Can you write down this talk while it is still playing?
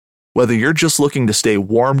Whether you're just looking to stay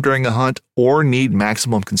warm during a hunt or need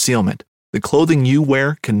maximum concealment, the clothing you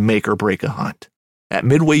wear can make or break a hunt. At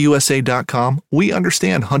MidwayUSA.com, we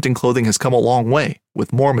understand hunting clothing has come a long way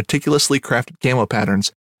with more meticulously crafted camo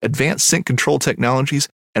patterns, advanced scent control technologies,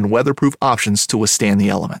 and weatherproof options to withstand the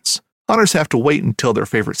elements. Hunters have to wait until their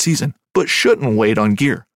favorite season, but shouldn't wait on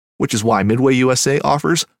gear, which is why Midway USA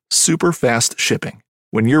offers super fast shipping.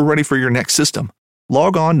 When you're ready for your next system,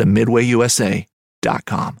 log on to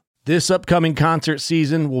MidwayUSA.com. This upcoming concert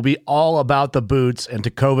season will be all about the boots, and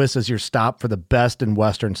Tecovas is your stop for the best in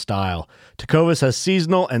Western style. Tecovas has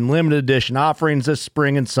seasonal and limited edition offerings this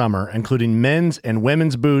spring and summer, including men's and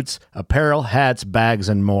women's boots, apparel, hats, bags,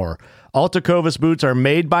 and more. All Tecovas boots are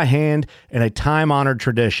made by hand in a time-honored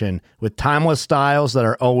tradition with timeless styles that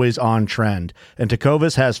are always on trend. And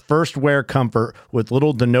Tecovas has first wear comfort with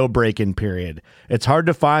little to no break-in period. It's hard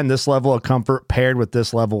to find this level of comfort paired with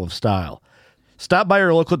this level of style. Stop by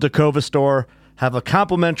your local Tecovas store, have a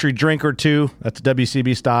complimentary drink or two, that's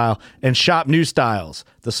WCB style, and shop new styles.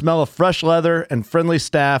 The smell of fresh leather and friendly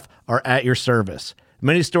staff are at your service.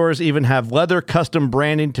 Many stores even have leather custom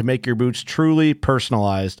branding to make your boots truly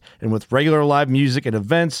personalized. And with regular live music and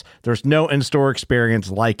events, there's no in-store experience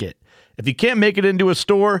like it. If you can't make it into a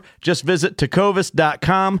store, just visit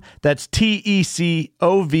Tecovas.com. That's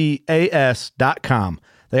TECOVAS.com.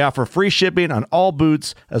 They offer free shipping on all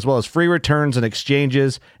boots, as well as free returns and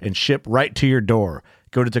exchanges, and ship right to your door.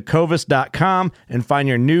 Go to Tecovas.com and find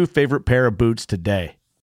your new favorite pair of boots today.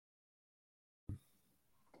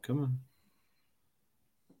 Come on.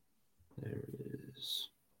 There it is.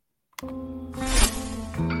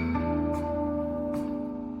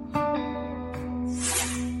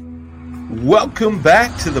 Welcome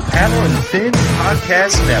back to the Paddle and Fin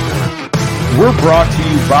Podcast Network. We're brought to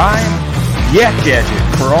you by Yak Gadget.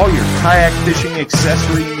 For all your kayak fishing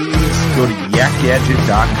accessory needs, go to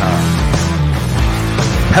yakgadget.com.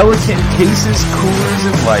 Pelican cases, coolers,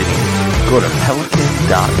 and lighting. Go to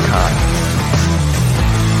pelican.com.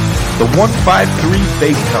 The 153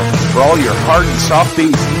 Bait Company. For all your hard and soft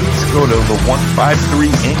bait needs, go to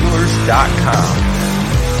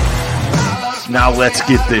the153anglers.com. Now let's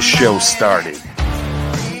get this show started.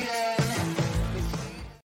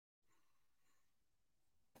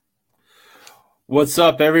 What's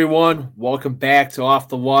up, everyone? Welcome back to Off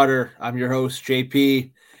the Water. I'm your host,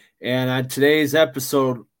 JP. And on today's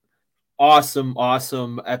episode, awesome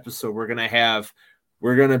episode we're going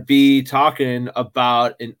to be talking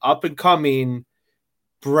about an up-and-coming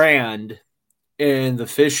brand in the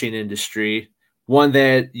fishing industry, one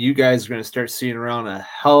that you guys are going to start seeing around a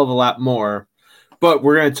hell of a lot more. But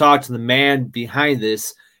we're going to talk to the man behind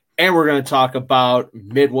this, and we're going to talk about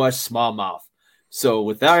Midwest Smallmouth. So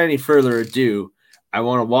without any further ado, I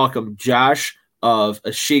want to welcome Josh of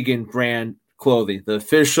Achigan Brand Clothing, the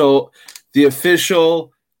official brand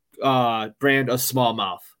of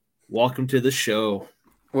Smallmouth. Welcome to the show.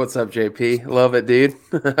 What's up, JP? Love it, dude.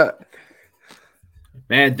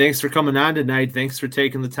 Man, thanks for coming on tonight. Thanks for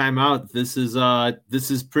taking the time out. This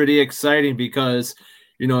is pretty exciting because,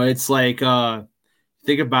 you know, it's like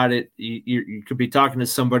think about it. You could be talking to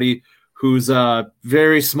somebody who's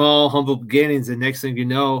very small, humble beginnings, and next thing you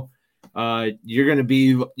know, you're going to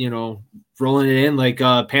be, you know, rolling it in like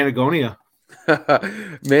Patagonia.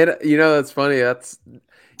 Man, you know, that's funny. That's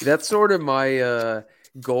sort of my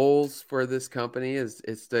goals for this company is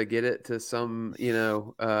to get it to some, you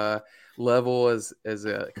know, level as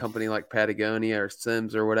a company like Patagonia or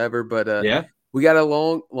Sims or whatever. But yeah, we got a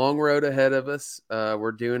long road ahead of us.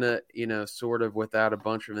 We're doing it, you know, sort of without a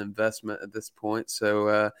bunch of investment at this point.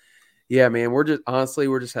 So, yeah, man, we're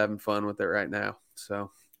just having fun with it right now.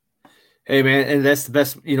 So. Hey man, and that's the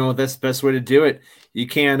best, you know, that's the best way to do it. You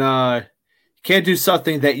can't do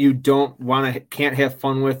something that you can't have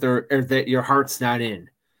fun with or that your heart's not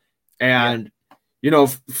in. And, you know,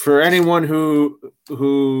 for anyone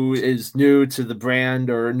who is new to the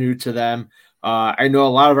brand or new to them, I know a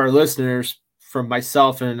lot of our listeners, from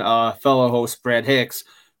myself and fellow host Brad Hicks,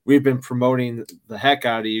 we've been promoting the heck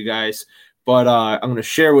out of you guys, but I'm going to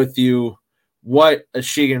share with you what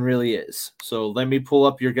Achigan really is. So let me pull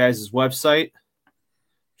up your guys' website,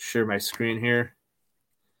 share my screen here,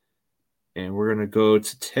 and we're going to go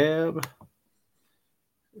to tab.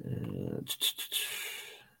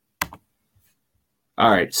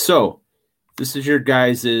 All right, so this is your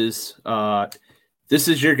guys' about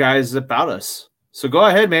us. So go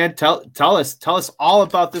ahead, man. Tell us all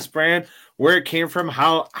about this brand, where it came from,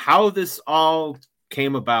 how this all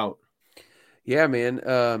came about. Yeah,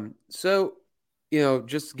 man. So, you know,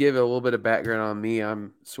 just to give a little bit of background on me,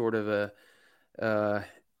 I'm sort of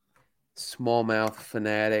smallmouth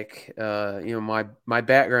fanatic. My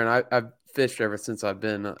background, I've fished ever since I've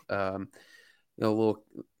been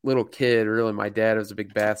little kid. Really, my dad was a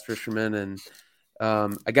big bass fisherman, and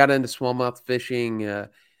I got into smallmouth fishing.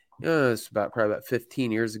 It's probably about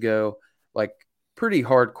 15 years ago. Like pretty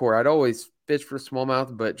hardcore. I'd always fished for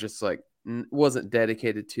smallmouth, but just like wasn't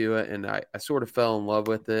dedicated to it, and I sort of fell in love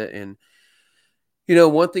with it. And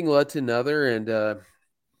one thing led to another, and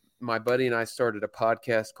my buddy and I started a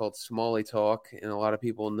podcast called Smalley Talk, and a lot of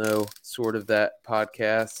people know sort of that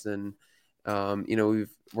podcast. And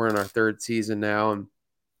we're in our third season now,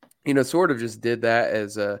 and sort of just did that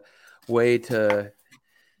as a way to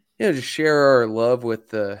just share our love with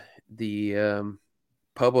the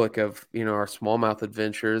public of our smallmouth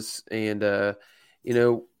adventures. And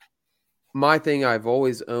my thing, I've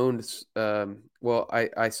always owned.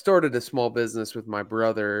 I started a small business with my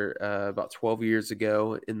brother about 12 years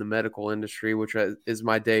ago in the medical industry, which is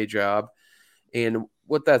my day job. And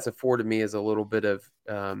what that's afforded me is a little bit of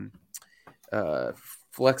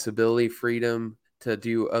flexibility, freedom to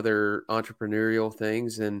do other entrepreneurial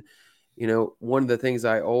things. And one of the things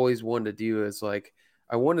I always wanted to do is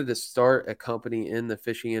I wanted to start a company in the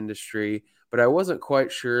fishing industry, but I wasn't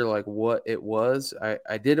quite sure what it was.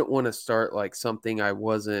 I didn't want to start something I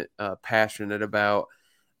wasn't passionate about.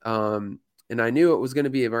 And I knew it was going to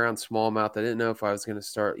be around smallmouth. I didn't know if I was going to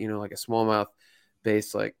start, a smallmouth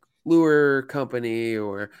based lure company,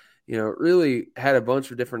 or, really had a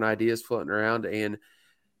bunch of different ideas floating around. And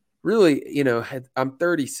really, I'm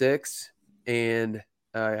 36 and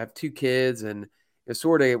I have 2 kids, and it's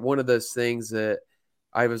sort of one of those things that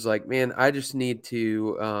I was like, man, I just need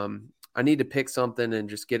to, I need to pick something and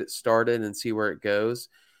just get it started and see where it goes.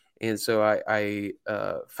 And so I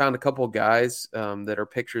found a couple of guys that are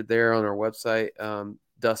pictured there on our website,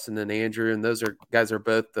 Dustin and Andrew, and those guys are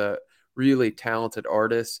both really talented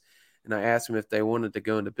artists. And I asked them if they wanted to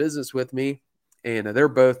go into business with me, and they're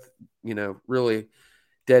both, really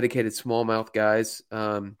dedicated smallmouth guys.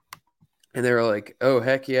 And they were like, oh,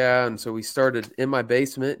 heck yeah. And so we started in my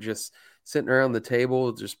basement, just sitting around the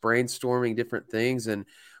table, just brainstorming different things. And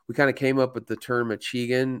we kind of came up with the term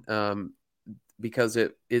Achigan because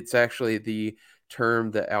it's actually the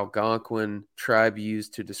term the Algonquin tribe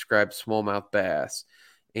used to describe smallmouth bass.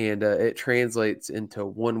 And it translates into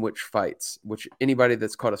one which fights, which anybody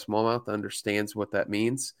that's caught a smallmouth understands what that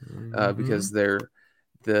means, because they're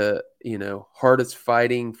the hardest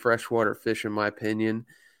fighting freshwater fish, in my opinion.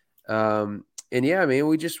 And yeah, man,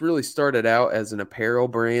 we just really started out as an apparel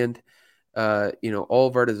brand. All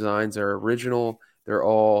of our designs are original. They're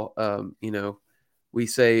all, we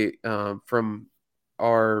say from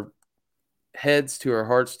our heads to our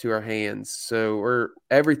hearts to our hands. So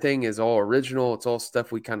everything is all original. It's all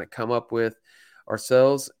stuff we kind of come up with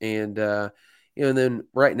ourselves. And, and then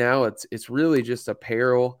right now it's really just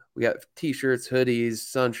apparel. We got t-shirts, hoodies,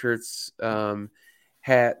 sun shirts,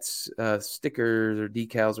 hats, stickers or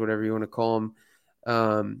decals, whatever you want to call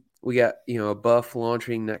them. We got, a buff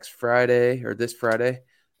launching this Friday.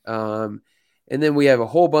 And then we have a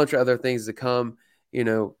whole bunch of other things to come,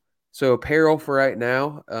 so apparel for right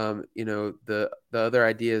now. The other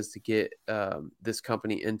idea is to get this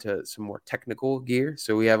company into some more technical gear.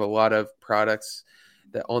 So we have a lot of products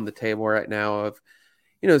that on the table right now of,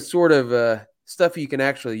 sort of stuff you can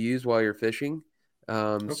actually use while you're fishing.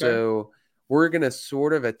 Okay. So we're going to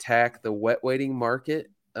sort of attack the wet wading market,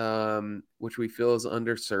 which we feel is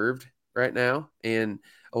underserved right now. And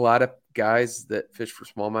a lot of guys that fish for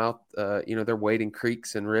smallmouth, they're wading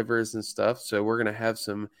creeks and rivers and stuff. So we're going to have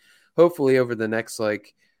some, hopefully over the next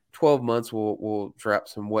 12 months, we'll drop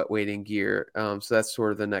some wet wading gear. So that's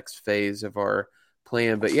sort of the next phase of our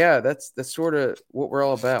plan. But yeah, that's sort of what we're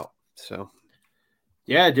all about. So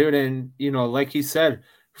yeah, dude. And, like you said,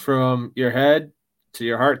 from your head to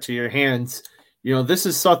your heart to your hands, this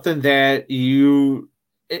is something that you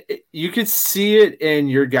could see it in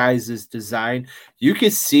your guys' design. You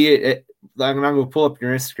could see it. I'm going to pull up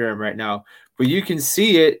your Instagram right now, but you can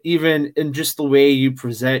see it even in just the way you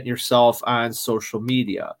present yourself on social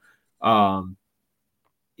media. When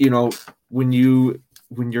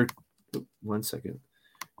you're 1 second.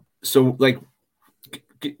 So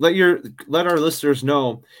let our listeners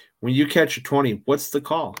know, when you catch a 20, what's the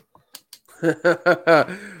call?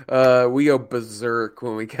 We go berserk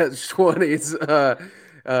when we catch 20s.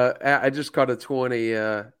 I just caught a 20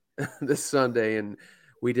 this Sunday, and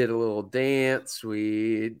we did a little dance.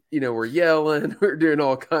 We, we're yelling, we're doing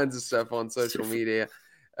all kinds of stuff on social media.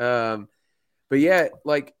 But yeah,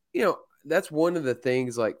 that's one of the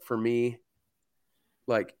things, for me,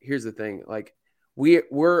 here's the thing,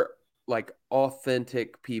 we're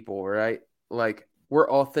authentic people, right? we're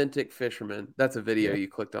authentic fishermen. That's a video you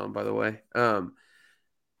clicked on, by the way.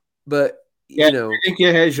 But Yeah, you know, I think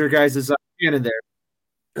it has your guys' hand in there.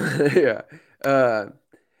 yeah,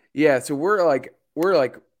 yeah. So we're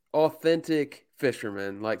like authentic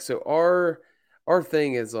fishermen. Like, so our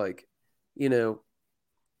thing is like, you know,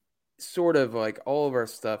 sort of like all of our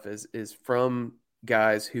stuff is from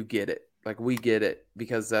guys who get it. Like, we get it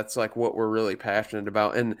because that's like what we're really passionate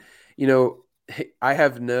about. And you know, I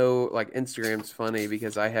have no, like, Instagram's funny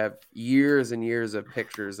because I have years and years of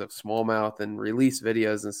pictures of smallmouth and release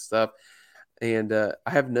videos and stuff. And I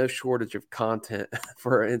have no shortage of content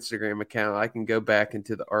for our Instagram account. I can go back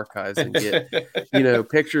into the archives and get, you know,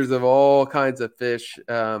 pictures of all kinds of fish.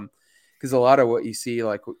 Because a lot of what you see,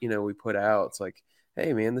 like, you know, we put out, it's like,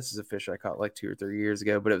 hey, man, this is a fish I caught like 2 or 3 years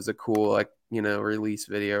ago, but it was a cool, like, you know, release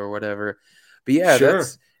video or whatever. But yeah, Sure.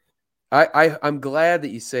 I'm glad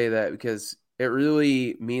that you say that because it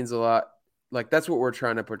really means a lot. Like, that's what we're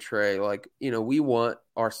trying to portray. Like, you know, we want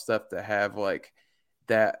our stuff to have like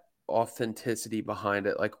that authenticity behind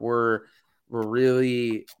it. Like, we're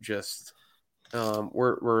really just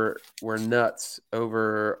we're nuts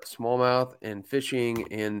over smallmouth and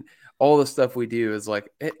fishing, and all the stuff we do is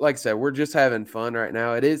like I said, we're just having fun right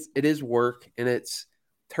now. It is work, and it's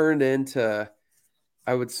turned into,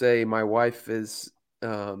 I would say, my wife is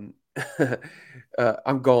I'm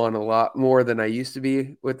gone a lot more than I used to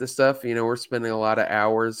be with the stuff. You know, we're spending a lot of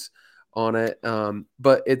hours on it.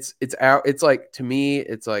 But it's like, to me,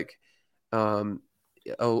 it's like a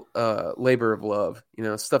labor of love, you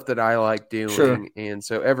know, stuff that I like doing. Sure. And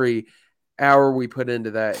so every hour we put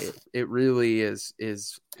into that, it really is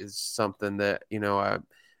something that, you know,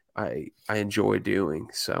 I enjoy doing.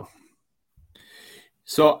 So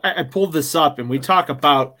I pulled this up and we talk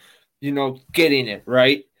about, you know, getting it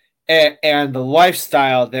right and the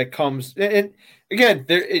lifestyle that comes. And again,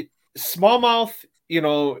 smallmouth, you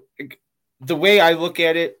know, the way I look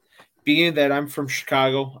at it, being that I'm from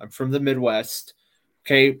Chicago, I'm from the Midwest.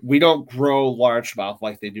 Okay, we don't grow largemouth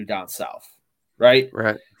like they do down south, right?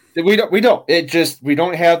 Right. We don't. It just, we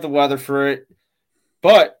don't have the weather for it,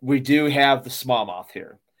 but we do have the smallmouth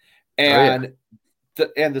here, and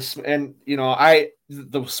and you know,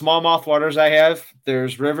 the smallmouth waters I have,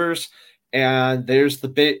 there's rivers, and there's the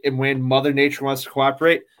big, and when Mother Nature wants to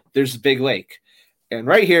cooperate, there's a big lake, and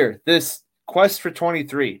right here, this Quest for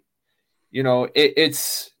 23, you know,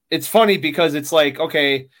 it's funny because it's like,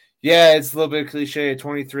 okay, yeah, it's a little bit cliche, a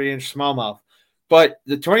 23-inch smallmouth, but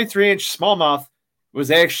the 23-inch smallmouth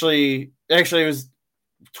was actually it was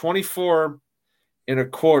 24 and a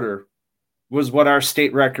quarter was what our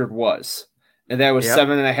state record was. And that was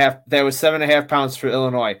 7.5. That was 7.5 pounds for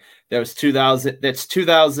Illinois. That was 2000. That's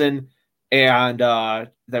 2000, and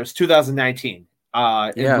that was 2019. In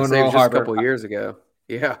Monroe just Harbor, a couple years ago.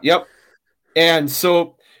 Yeah. Yep. And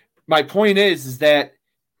so my point is that,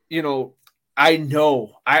 you know,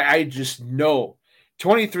 I just know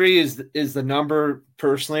 23 is the number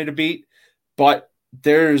personally to beat, but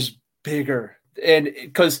there's bigger. And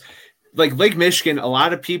because, like, Lake Michigan, a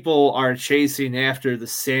lot of people are chasing after the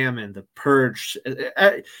salmon, the perch,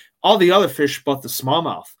 all the other fish but the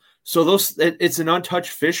smallmouth. So it's an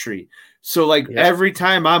untouched fishery. So like every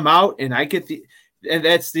time I'm out and I get and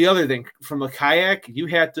that's the other thing, from a kayak, you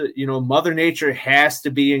have to, you know, Mother Nature has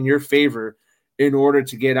to be in your favor in order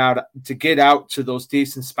to get out to those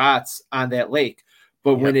decent spots on that lake.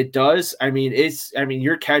 But when it does, I mean,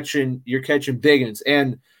 you're catching big ones.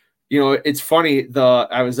 And, you know, it's funny,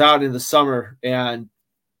 I was out in the summer and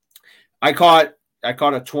I caught a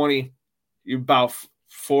 20, about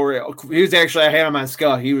 4. He was actually, I had him on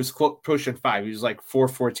scale. He was pushing 5. He was like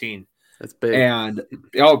 414. That's big. And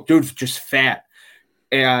dude, just fat.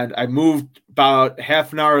 And I moved about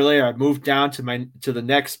half an hour later. I moved down to the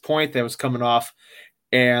next point that was coming off,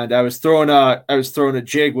 and I was throwing a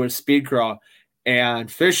jig with a speed crawl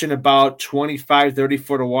and fishing about 25, 30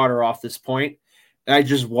 foot of water off this point. And I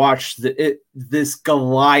just watched this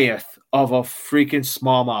Goliath of a freaking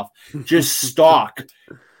smallmouth just stalk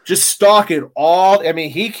it all. I mean,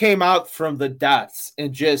 he came out from the depths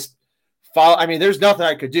and just follow. I mean, there's nothing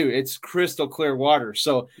I could do. It's crystal clear water.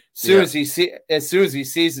 So as soon as he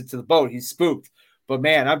sees it to the boat, he's spooked. But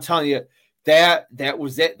man, I'm telling you, that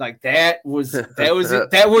was it. Like that was it. That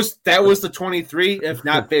was the 23, if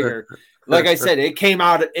not bigger. Like I said, it came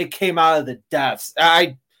out of the depths.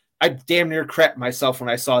 I damn near crapped myself when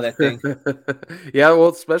I saw that thing. Yeah, well,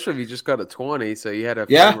 especially if you just got a 20, so you had a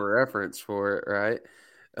frame of reference for it, right?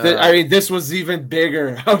 I mean, this was even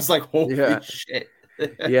bigger. I was like, holy shit.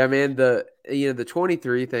 Yeah, man. The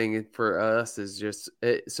 23 thing for us is just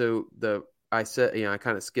so I said, I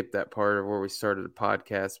kind of skipped that part of where we started a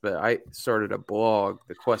podcast, but I started a blog.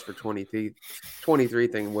 The Quest for 23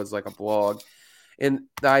 thing was like a blog. And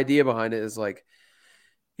the idea behind it is like,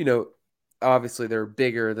 obviously they're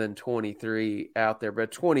bigger than 23 out there,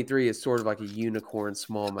 but 23 is sort of like a unicorn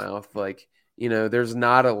smallmouth. Like, there's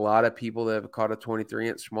not a lot of people that have caught a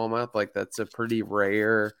 23-inch smallmouth. Like that's a pretty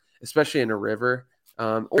rare, especially in a river,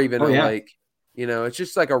 or even it's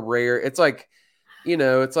just like a rare. It's like,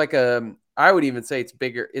 it's like I would even say it's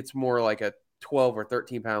bigger. It's more like a 12 or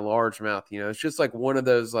 13 pound largemouth. It's just like one of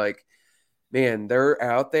those like, man, they're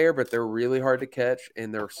out there, but they're really hard to catch,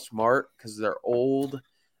 and they're smart because they're old.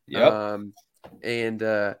 Yep.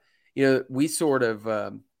 We sort of,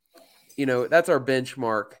 that's our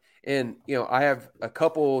benchmark. And, I have a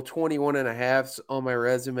couple 21 and a halves on my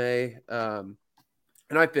resume. And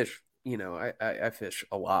I fish, I fish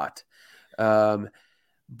a lot. And,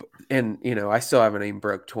 I still haven't even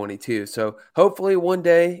broke 22. So hopefully one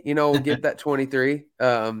day, we'll get that 23.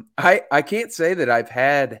 I can't say that I've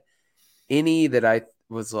had any that I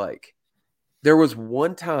was like, there was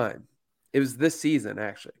one time, it was this season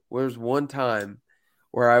actually, there was one time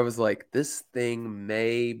where I was like, this thing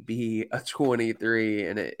may be a 23,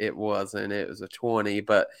 and it wasn't. It was a 20,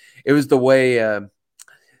 but it was the way it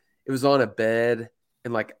was on a bed,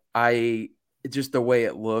 and like just the way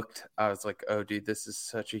it looked, I was like, oh dude, this is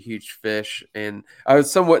such a huge fish. And I was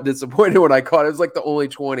somewhat disappointed when I caught it. It was like the only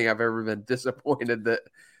 20 I've ever been disappointed that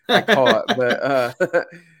I caught.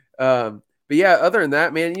 But yeah, other than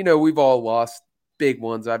that, man, we've all lost big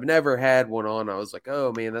ones. I've never had one on. I was like,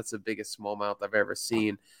 oh man, that's the biggest smallmouth I've ever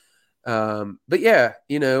seen. But yeah,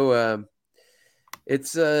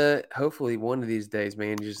 it's hopefully one of these days,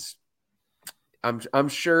 man. Just I'm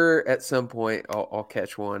sure at some point I'll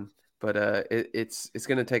catch one, but it's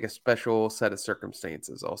going to take a special set of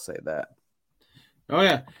circumstances. I'll say that. Oh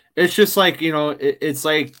yeah, it's just like it's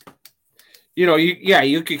like.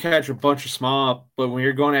 You could catch a bunch of small, but when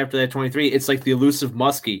you're going after that 23, it's like the elusive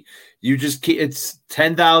muskie. You just it's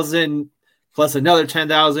 10,000 plus another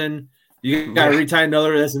 10,000. You got to retie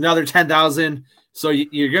another. That's another 10,000. So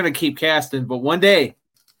you're gonna keep casting, but one day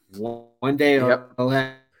it'll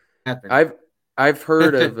happen. I've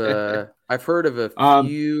heard of a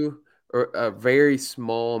few or a very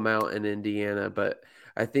small amount in Indiana, but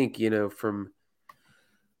I think from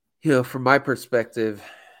my perspective,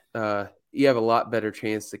 you have a lot better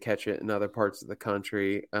chance to catch it in other parts of the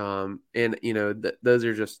country. And those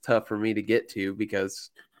are just tough for me to get to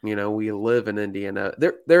because, we live in Indiana.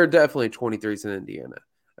 There are definitely 23s in Indiana,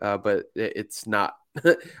 but it's not,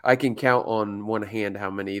 I can count on one hand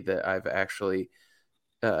how many that I've actually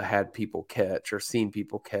had people catch or seen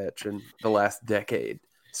people catch in the last decade.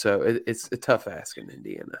 So it's a tough ask in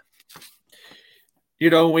Indiana.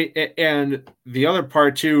 And the other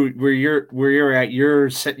part too, where you're at, you're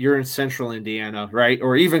in central Indiana, right?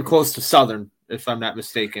 Or even close to southern, if I'm not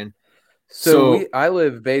mistaken. So I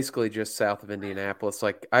live basically just south of Indianapolis.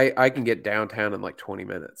 Like I can get downtown in like 20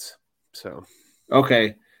 minutes. So.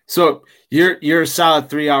 Okay. So you're a solid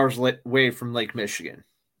 3 hours away from Lake Michigan.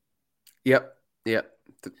 Yep.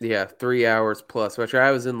 Yeah. 3 hours plus, which I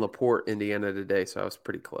was in LaPorte, Indiana today. So I was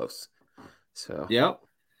pretty close. So. Yep.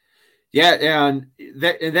 Yeah, and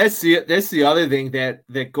that's the other thing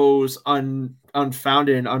that goes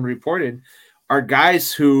unfounded and unreported are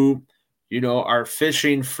guys who, are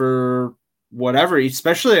fishing for whatever,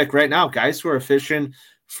 especially like right now, guys who are fishing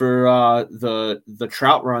for the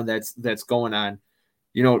trout run that's going on.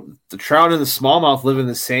 The trout and the smallmouth live in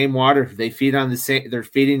the same water. They feed on they're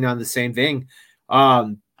feeding on the same thing.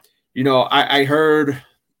 I heard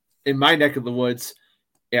in my neck of the woods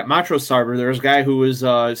at Montrose Harbor, there was a guy who was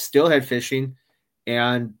steelhead fishing,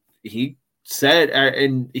 and he said,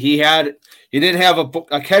 and he didn't have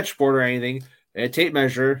a catch board or anything, a tape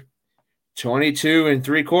measure, 22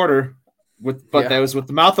 3/4, that was with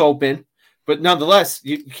the mouth open. But nonetheless,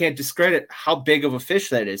 you can't discredit how big of a fish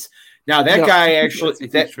that is. Now that guy actually,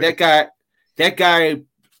 that guy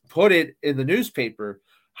put it in the newspaper.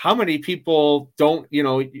 How many people don't,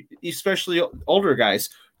 especially older guys,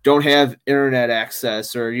 don't have internet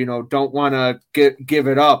access or, don't want to give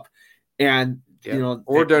it up and,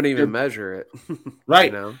 or don't even measure it.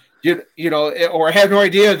 Right. Or have no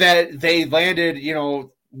idea that they landed,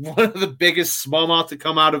 one of the biggest smallmouth to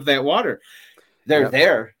come out of that water. They're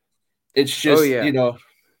there. It's just,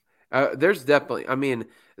 there's definitely,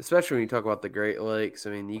 especially when you talk about the Great Lakes,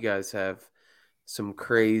 you guys have some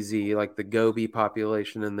crazy, like the goby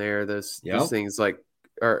population in there. Those things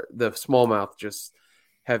or the smallmouth just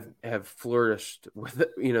have flourished with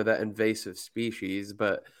that invasive species.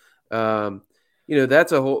 But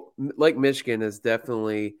that's a whole, Lake Michigan is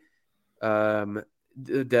definitely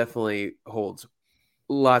definitely holds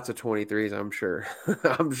lots of 23s, I'm sure.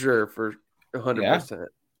 I'm sure for 100%.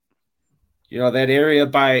 That area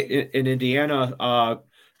in Indiana,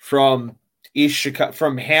 from East Chicago,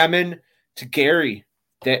 from Hammond to Gary,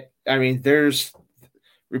 there's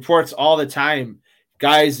reports all the time.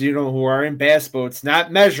 Guys, who are in bass boats,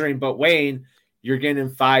 not measuring but weighing, you're getting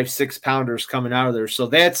 5-6 pounders coming out of there. So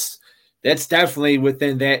that's definitely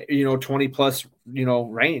within that 20 plus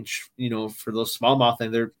range for those smallmouth,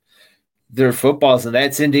 and they're footballs, and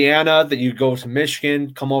that's Indiana. That you go to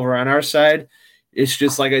Michigan, come over on our side. It's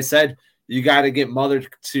just like I said, you got to get Mother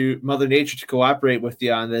Nature to cooperate with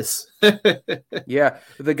you on this. Yeah,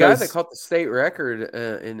 the guy that caught the state record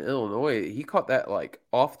in Illinois, he caught that like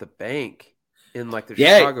off the bank in like the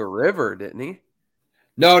Chicago River, didn't he?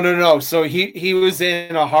 No. So he was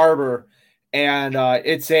in a harbor, and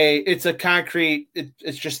it's a concrete.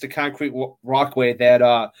 It's just a concrete walkway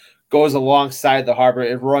that goes alongside the harbor.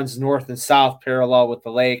 It runs north and south parallel with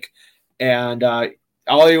the lake, and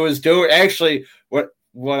all he was doing, actually,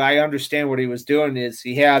 what I understand what he was doing is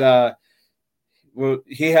he had a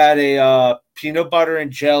peanut butter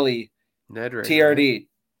and jelly TRD. Right?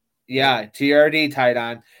 Yeah, TRD tied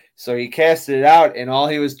on. So he casted it out, and all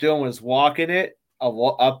he was doing was walking it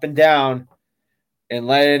up and down and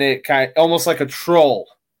letting it kind of almost like a troll.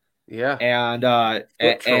 Yeah. And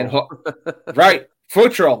right,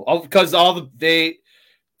 foot troll, because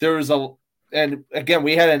there was and again,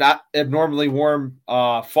 we had an abnormally warm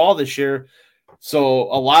fall this year.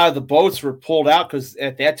 So a lot of the boats were pulled out because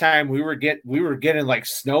at that time we were getting like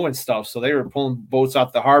snow and stuff. So they were pulling boats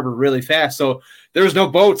off the harbor really fast. So there was no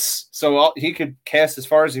boats. So he could cast as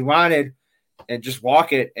far as he wanted and just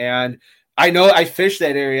walk it. And I fished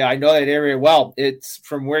that area. I know that area well. It's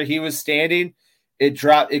from where he was standing. It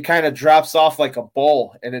kind of drops off like a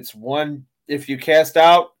bowl. And it's one, if you cast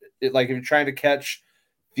out, like if you're trying to catch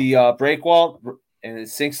the break wall and it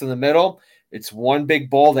sinks in the middle, it's one big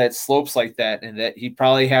bowl that slopes like that, and that he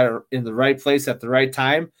probably had it in the right place at the right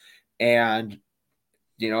time. And,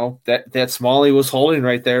 that smallie was holding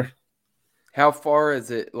right there. How far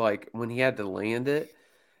is it, like, when he had to land it,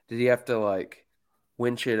 did he have to, like,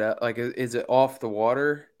 winch it up? Like, is it off the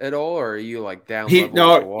water at all, or are you, like, down level with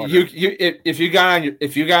the water? If you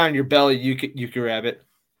got on your belly, you could grab it.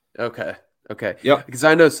 Okay. Yep. Because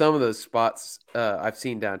I know some of those spots I've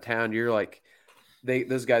seen downtown, you're like,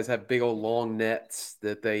 those guys have big old long nets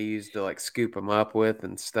that they use to like scoop them up with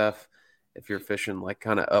and stuff. If you're fishing like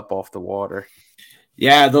kind of up off the water,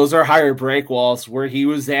 yeah, those are higher break walls. Where he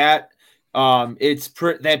was at,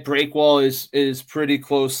 that break wall is pretty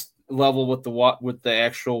close level with the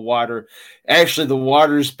actual water. Actually, the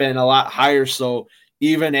water's been a lot higher, so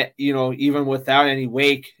even even without any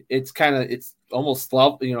wake, it's almost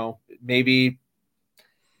level. Maybe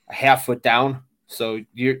a half foot down. So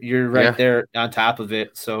you're right there on top of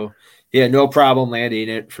it. So yeah, no problem landing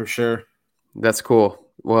it for sure. That's cool.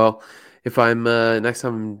 Well, if I'm next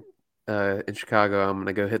time in Chicago, I'm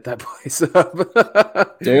gonna go hit that place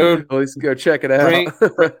up, dude. At least go check it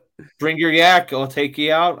out. Bring your yak. I'll take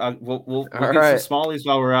you out. We'll get some smallies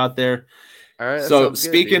while we're out there. All right. So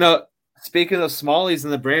speaking of smallies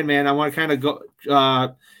and the brand, man, I want to kind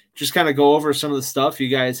of go over some of the stuff you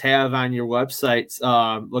guys have on your websites,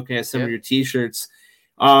 looking at some of your t-shirts.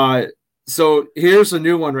 So here's a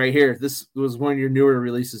new one right here. This was one of your newer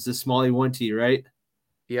releases, this Smallie 1T, right?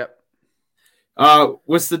 Yep.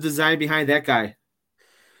 What's the design behind that guy?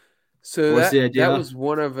 So that was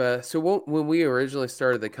one of when we originally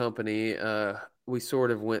started the company, we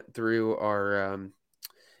sort of went through our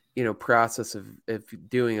process of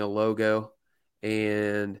doing a logo.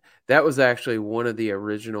 And that was actually one of the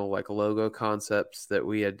original like logo concepts that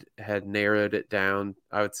we had narrowed it down.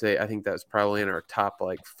 I think that was probably in our top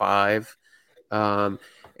like 5. And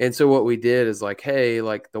so what we did is like, hey,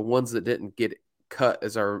 like the ones that didn't get cut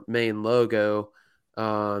as our main logo,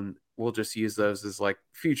 we'll just use those as like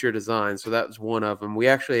future designs. So that was one of them. We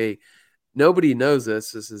actually, nobody knows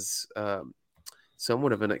this. This is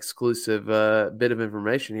somewhat of an exclusive bit of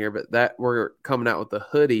information here, but that we're coming out with a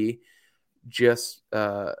hoodie. Just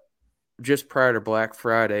prior to Black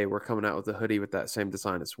Friday, we're coming out with a hoodie with that same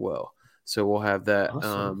design as well. So we'll have that,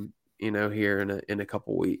 awesome. Here in a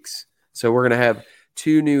couple weeks. So we're gonna have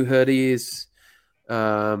 2 new hoodies,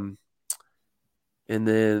 and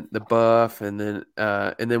then the buff, and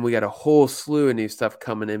then we got a whole slew of new stuff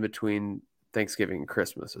coming in between Thanksgiving and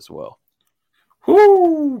Christmas as well.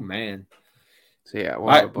 Whoo, man! So yeah,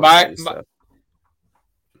 we'll have a bunch of new stuff.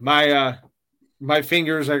 My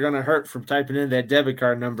fingers are going to hurt from typing in that debit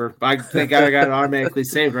card number. I think I got it automatically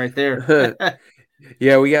saved right there.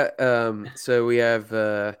 Yeah, we got so we have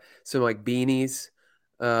some like beanies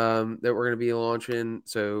that we're gonna be launching.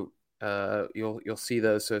 So you'll see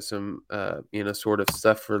those. So some sort of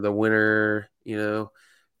stuff for the winter,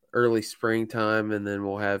 early springtime, and then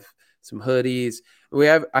we'll have some hoodies.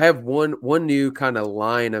 I have one new kind of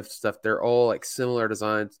line of stuff. They're all like similar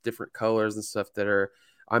designs, different colors and stuff that are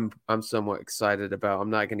I'm somewhat excited about. I'm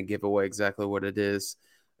not gonna give away exactly what it is,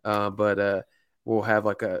 but we'll have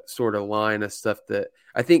like a sort of line of stuff that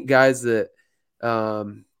I think guys that are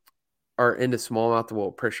into smallmouth will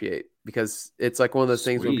appreciate, because it's like one of those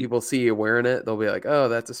things when Sweet. people see you wearing it, they'll be like, oh,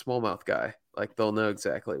 that's a smallmouth guy. Like they'll know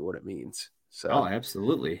exactly what it means. Oh, So,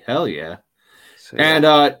 absolutely. Hell yeah. yeah.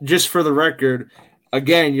 And just for the record,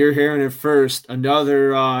 again, you're hearing it first.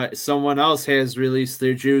 Another someone else has released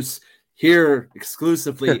their juice here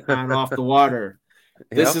exclusively on Off the Water.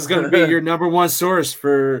 This is going to be your number one source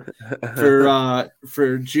for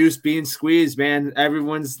juice being squeezed, man.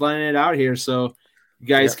 Everyone's letting it out here, so you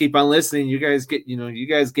guys keep on listening. You guys get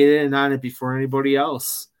in on it before anybody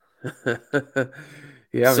else.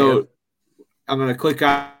 Yeah. So man. I'm going to click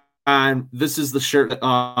on this is the shirt,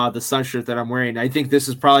 the sun shirt that I'm wearing. I think this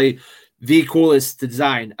is probably the coolest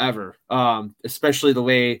design ever, especially the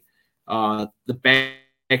way the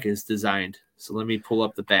back is designed. So let me pull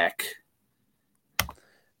up the back.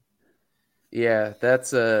 Yeah, that's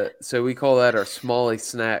so we call that our Smalley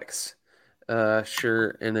Snacks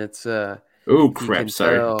shirt, and it's oh crap,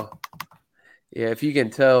 sorry. Yeah, if you can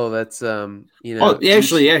tell, that's Oh,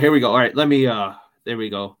 actually, yeah, here we go. All right, let me there we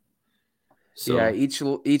go. So yeah,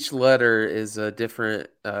 each letter is a different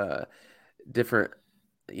type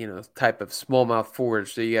of smallmouth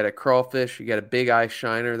forage. So you got a crawfish, you got a big eye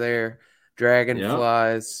shiner there,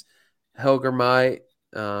 dragonflies, hellgrammite,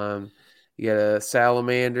 you got a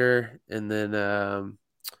salamander, and then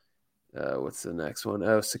what's the next one?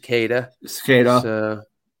 Oh, cicada. So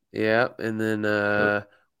yeah, and then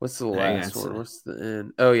what's the last one? What's the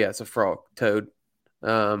end? Oh yeah, it's a frog, toad.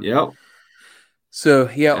 Yep. So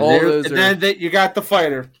yeah, and all those. And then that you got the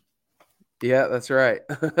fighter. Yeah, that's right.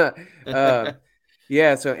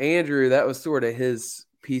 Yeah, so Andrew, that was sort of his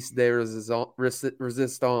piece de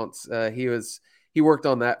resistance. He worked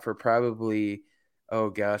on that for probably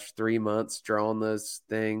 3 months, drawing those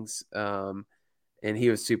things, and he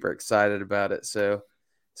was super excited about it. So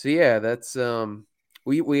yeah, that's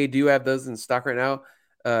we do have those in stock right now.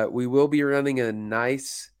 We will be running a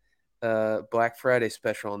nice Black Friday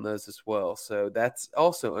special on those as well. So that's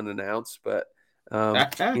also unannounced, but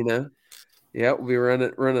yeah, we'll be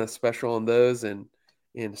running a special on those and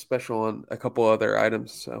a special on a couple other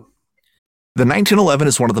items. So the 1911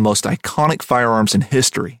 is one of the most iconic firearms in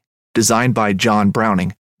history. Designed by John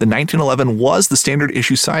Browning, the 1911 was the standard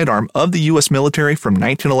issue sidearm of the U.S. military from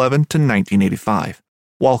 1911 to 1985.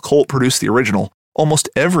 While Colt produced the original, almost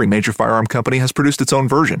every major firearm company has produced its own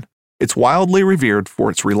version. It's wildly revered for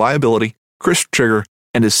its reliability, crisp trigger,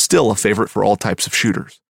 and is still a favorite for all types of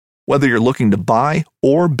shooters. Whether you're looking to buy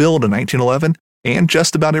or build a 1911 and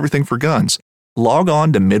just about everything for guns, log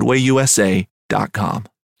on to midwayusa.com.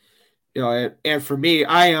 And for me,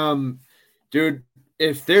 dude,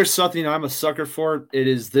 if there's something I'm a sucker for, it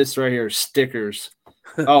is this right here, stickers.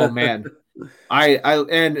 Oh man. I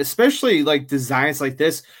and especially like designs like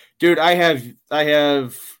this, dude, I have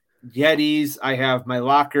Yetis, I have my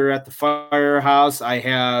locker at the firehouse,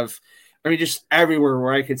 just everywhere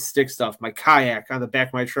where I could stick stuff, my kayak on the back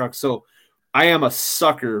of my truck. So I am a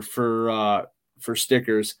sucker for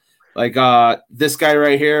stickers. Like this guy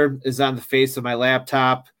right here is on the face of my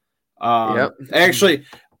laptop. Actually,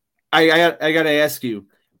 I got to ask you,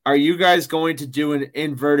 are you guys going to do an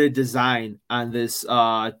inverted design on this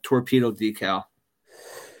torpedo decal?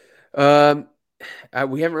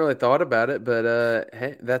 We haven't really thought about it, but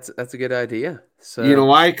hey, that's a good idea. So you know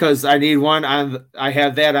why? Because I need one I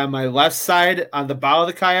have that on my left side on the bow of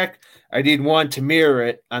the kayak. I need one to mirror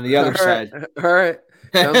it on the other side. All right.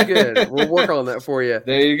 Sounds good. We'll work on that for you.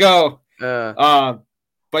 There you go. But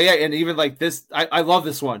yeah, and even like this, I love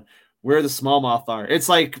this one where the smallmouth are. It's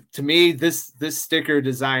like, to me, this sticker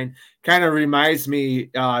design kind of reminds me,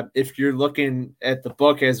 if you're looking at the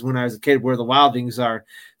book as when I was a kid, where the wildlings are.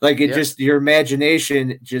 Like just your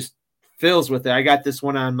imagination just fills with it. I got this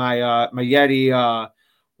one on my my Yeti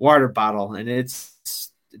water bottle, and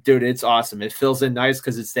it's awesome. It fills in nice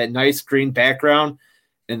because it's that nice green background,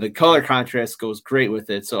 and the color contrast goes great with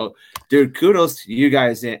it. So, dude, kudos to you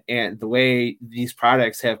guys and the way these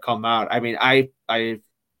products have come out. I mean, I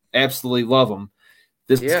absolutely love them.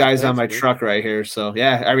 This guy's on my truck right here. So,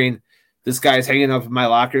 yeah, I mean, this guy's hanging up in my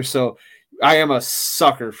locker. So, I am a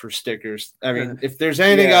sucker for stickers. I mean, if there's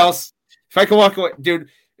anything else, if I can walk away, dude,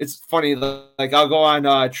 it's funny. Like I'll go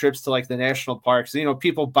on trips to like the national parks. You know,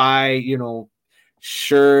 people buy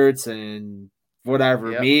shirts and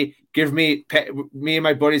whatever. Yep. Me and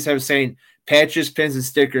my buddies have a saying: patches, pins, and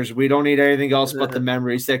stickers. We don't need anything else but the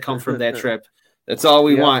memories that come from that trip. That's all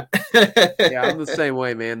we want. Yeah, I'm the same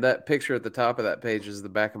way, man. That picture at the top of that page is the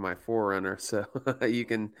back of my 4Runner, so you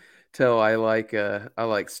can tell I like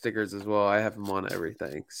stickers as well. I have them on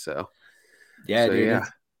everything. So yeah, so, dude, yeah.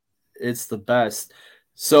 it's the best.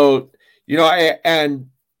 So and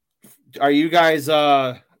are you guys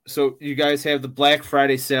so you guys have the Black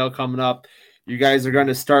Friday sale coming up? You guys are going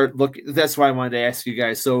to start looking. That's why I wanted to ask you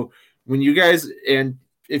guys. So when you guys, and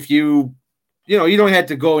if you don't have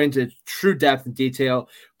to go into true depth and detail,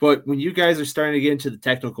 but when you guys are starting to get into the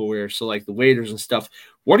technical wear, so like the waders and stuff,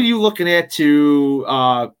 what are you looking at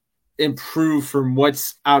to improve from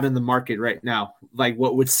what's out in the market right now? Like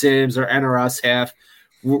what would Sims or NRS have?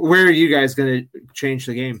 Where are you guys going to change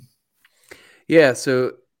the game? Yeah,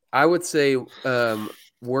 so I would say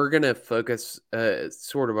we're going to focus,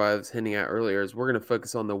 sort of what I was hinting at earlier, is we're going to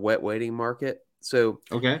focus on the wet wading market. So,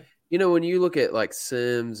 okay, when you look at like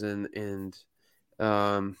Sims and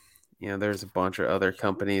there's a bunch of other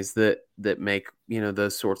companies that make,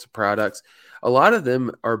 those sorts of products. A lot of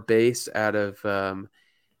them are based out of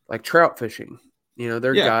like trout fishing.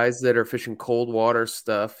 They're guys that are fishing cold water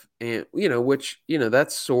stuff, and which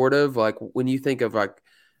that's sort of like when you think of like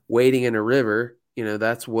wading in a river,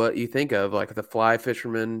 that's what you think of, like the fly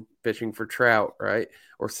fishermen fishing for trout, right?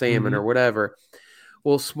 Or salmon or whatever.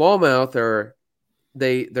 Well, smallmouth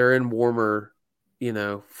they're in warmer,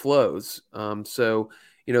 flows. So,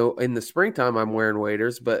 in the springtime I'm wearing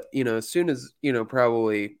waders, but as soon as,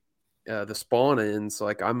 probably the spawn ends,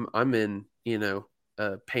 like I'm in,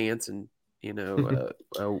 pants and,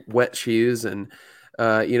 wet shoes, and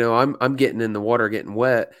I'm getting in the water, getting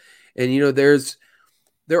wet. And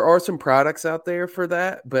there are some products out there for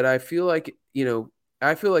that, but I feel like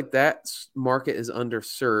that market is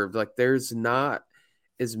underserved. Like there's not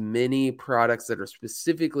as many products that are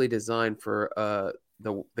specifically designed for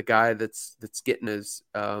the guy that's getting his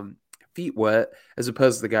feet wet, as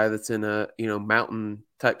opposed to the guy that's in a mountain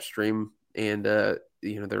type stream and they're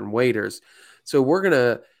in waders. So we're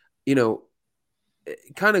gonna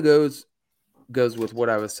it kind of goes with what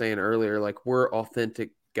I was saying earlier. Like we're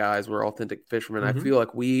authentic guys, we're authentic fishermen. I feel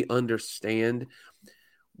like we understand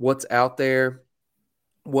what's out there,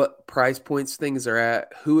 what price points things are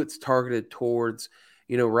at, who it's targeted towards.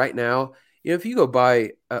 Right now, if you go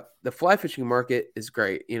buy the fly fishing market is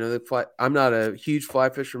great. I'm not a huge fly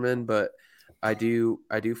fisherman, but I do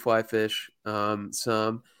fly fish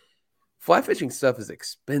some. Fly fishing stuff is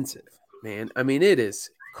expensive, man. I mean, it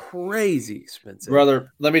is crazy expensive.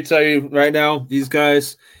 Brother, let me tell you right now, these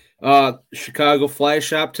guys, Chicago Fly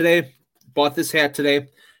Shop today, bought this hat today,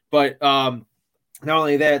 but not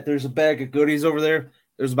only that, there's a bag of goodies over there.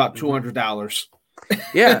 There's about $200.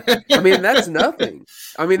 Yeah, I mean that's nothing.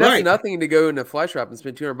 I mean that's Right. nothing to go in a fly shop and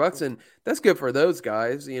spend $200, and that's good for those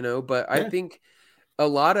guys, But I think a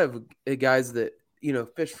lot of guys that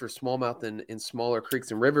fish for smallmouth in smaller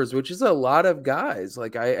creeks and rivers, which is a lot of guys.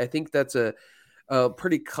 Like I think that's a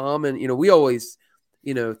pretty common. We always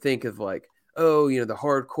think of like, oh, the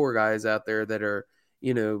hardcore guys out there that are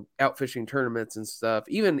out fishing tournaments and stuff.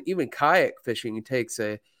 Even kayak fishing takes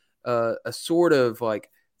a sort of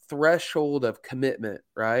like threshold of commitment,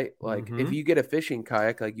 right? Like if you get a fishing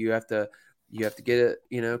kayak, like you have to get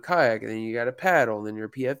a kayak, and then you got a paddle, and then your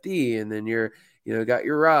PFD, and then you're got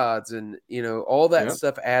your rods, and all that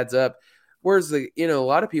stuff adds up. Whereas a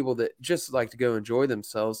lot of people that just like to go enjoy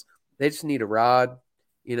themselves, they just need a rod,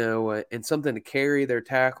 and something to carry their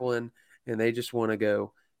tackling, and they just want to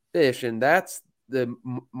go fish. And that's the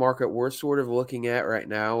market we're sort of looking at right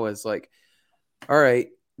now, is like, all right,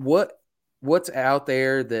 what's out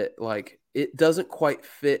there that like it doesn't quite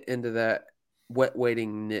fit into that wet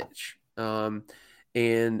wading niche.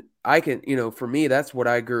 And I can, for me, that's what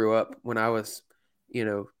I grew up when I was,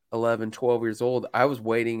 11, 12 years old. I was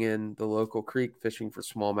wading in the local creek fishing for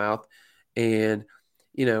smallmouth. And,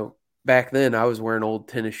 back then I was wearing old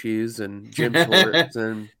tennis shoes and gym shorts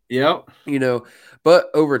and, but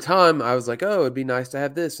over time I was like, oh, it'd be nice to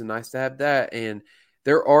have this and nice to have that. And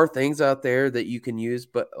there are things out there that you can use,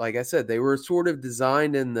 but like I said, they were sort of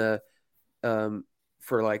designed in the,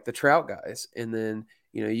 for like the trout guys. And then,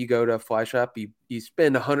 you go to a fly shop, you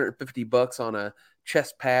spend $150 on a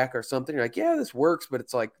chest pack or something. You're like, yeah, this works, but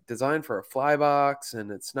it's like designed for a fly box, and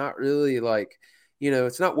it's not really like,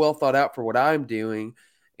 it's not well thought out for what I'm doing.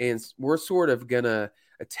 And we're sort of going to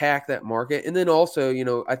attack that market. And then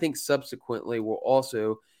also, I think subsequently we'll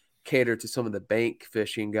also cater to some of the bank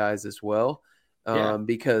fishing guys as well. Yeah.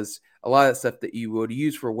 because a lot of that stuff that you would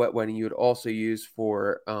use for wet wedding, you would also use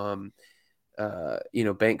for,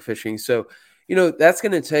 bank fishing. So, that's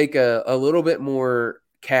going to take a little bit more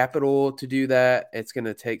capital to do that. It's going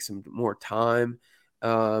to take some more time.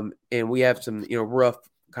 And we have some, rough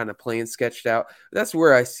kind of plans sketched out. That's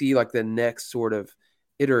where I see like the next sort of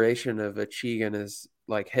iteration of Achigan is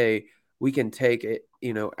like, hey, we can take it,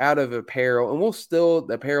 out of apparel, and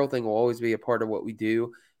the apparel thing will always be a part of what we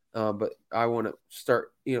do. But I want to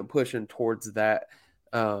start, pushing towards that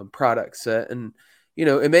product set. And,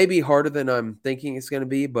 it may be harder than I'm thinking it's going to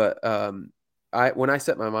be, but when I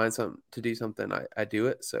set my mind to do something, I do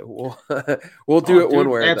it. So we'll do it one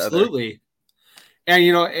way or the other. Absolutely.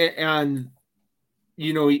 And,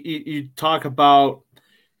 you talk about,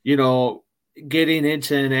 getting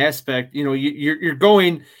into an aspect, you're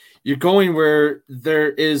going where there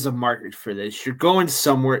is a market for this. You're going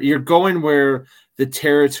somewhere, you're going where the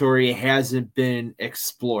territory hasn't been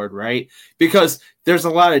explored, right? Because there's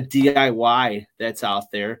a lot of DIY that's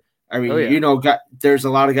out there. I mean, there's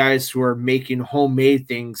a lot of guys who are making homemade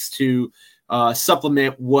things to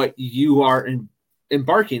supplement what you are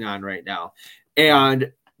embarking on right now.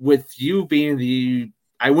 And with you being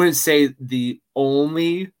I wouldn't say the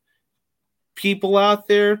only people out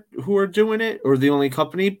there who are doing it or the only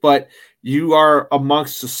company, but you are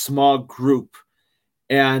amongst a small group.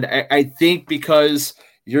 And I think because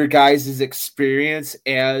your guys' experience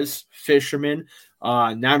as fishermen,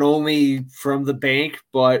 not only from the bank,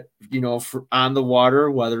 but, on the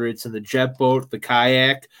water, whether it's in the jet boat, the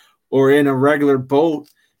kayak, or in a regular boat,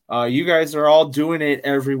 you guys are all doing it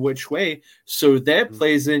every which way. So that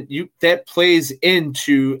plays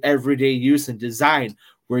into everyday use and design,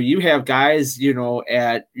 where you have guys,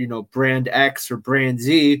 at, brand X or brand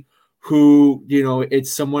Z, who,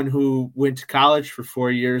 it's someone who went to college for 4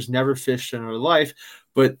 years, never fished in her life,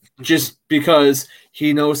 but just because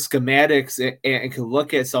he knows schematics and can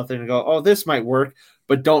look at something and go, oh, this might work,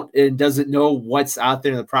 but doesn't know what's out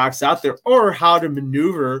there, the products out there, or how to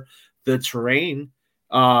maneuver the terrain.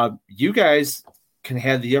 You guys can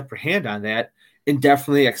have the upper hand on that and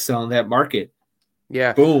definitely excel in that market.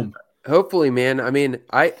 Yeah. Boom. Hopefully, man. I mean,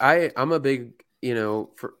 I'm a big,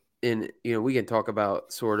 we can talk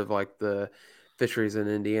about sort of like the fisheries in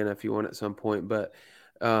Indiana if you want at some point, but,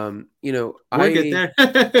 we'll get there.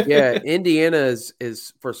 yeah, Indiana is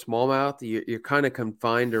for smallmouth. You're kind of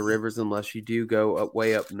confined to rivers unless you do go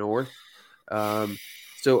way up north.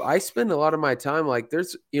 So I spend a lot of my time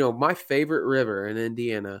there's, my favorite river in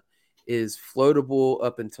Indiana is floatable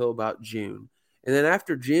up until about June. And then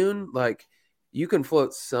after June, you can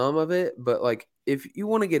float some of it, but if you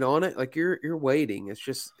want to get on it, you're waiting. It's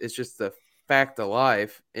just the fact of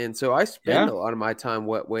life. And so I spend a lot of my time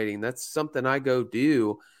wet waiting. That's something I go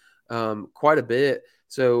do quite a bit.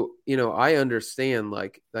 So, I understand,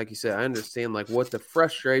 like you said, I understand what the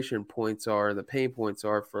frustration points are and the pain points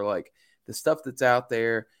are for the stuff that's out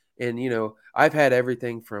there. And, I've had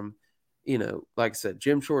everything from, like I said,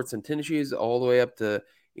 gym shorts and tennis shoes all the way up to,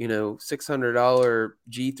 $600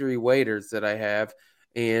 G3 waders that I have.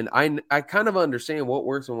 And I kind of understand what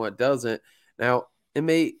works and what doesn't. Now, it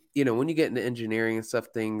may, when you get into engineering and stuff,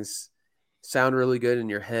 things sound really good in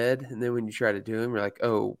your head. And then when you try to do them, you're like,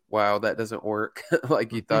 oh, wow, that doesn't work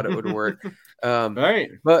like you thought it would work. Right.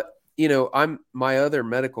 But, I'm my other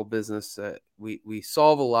medical business that we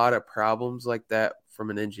solve a lot of problems like that from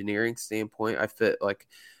an engineering standpoint.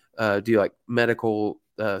 I do medical,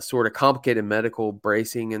 sort of complicated medical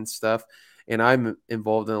bracing and stuff. And I'm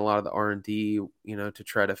involved in a lot of the R&D, to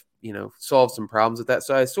try to, solve some problems with that.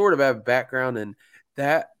 So I sort of have a background in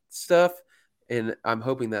that stuff. And I'm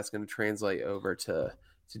hoping that's going to translate over to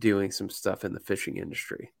doing some stuff in the fishing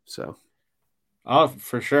industry. So. Oh,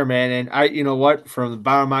 for sure, man. And you know what, from the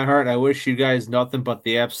bottom of my heart, I wish you guys nothing but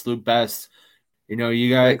the absolute best. You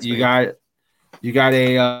got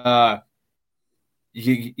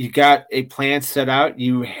a plan set out.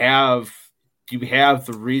 You have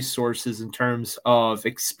the resources in terms of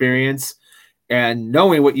experience and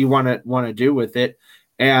knowing what you want to do with it.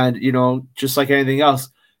 And, just like anything else,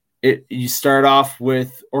 you start off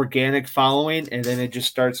with organic following, and then it just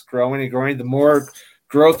starts growing and growing. The more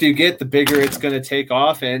growth you get, the bigger it's going to take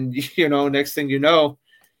off. And, next thing you know,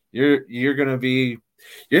 you're not going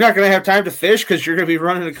to have time to fish because you're going to be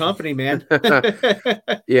running a company, man.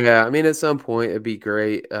 Yeah. I mean, at some point it'd be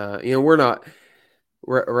great. We're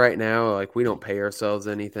right now, we don't pay ourselves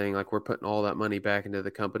anything. We're putting all that money back into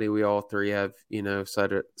the company. We all three have,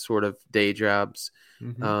 sort of day jobs.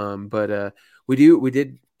 Mm-hmm. But we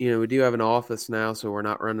do have an office now, so we're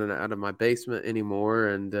not running out of my basement anymore.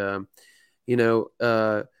 And,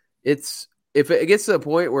 if it gets to the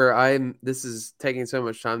point where this is taking so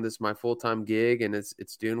much time, this is my full-time gig and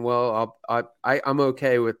it's doing well, I'm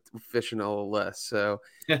okay with fishing a little less. So,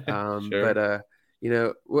 Sure. but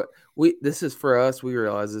what this is for us, we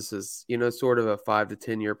realize this is, sort of a 5 to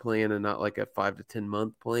 10 year plan and not like a 5 to 10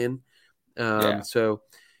 month plan. Yeah. So,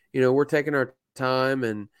 we're taking our time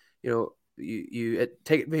and, you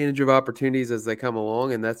take advantage of opportunities as they come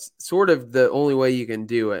along. And that's sort of the only way you can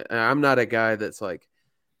do it. And I'm not a guy that's like,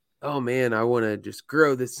 oh man, I want to just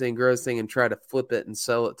grow this thing and try to flip it and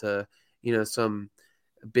sell it to, some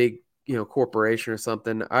big, corporation or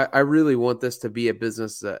something. I really want this to be a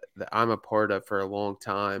business that I'm a part of for a long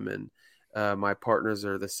time. And my partners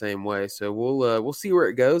are the same way. So we'll see where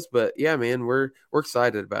it goes, but yeah, man, we're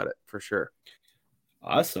excited about it for sure.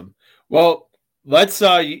 Awesome. Well, let's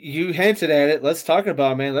you hinted at it. Let's talk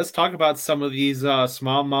about, man. Let's talk about some of these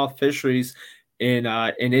smallmouth fisheries in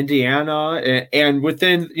Indiana and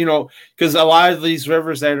within, because a lot of these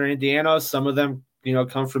rivers that are in Indiana, some of them,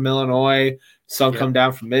 come from Illinois, some come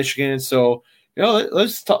down from Michigan. So,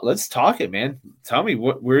 let's talk it, man. Tell me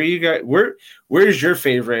where you got where's your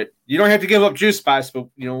favorite? You don't have to give up juice spots, but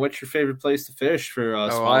what's your favorite place to fish for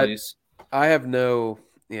smallies? I have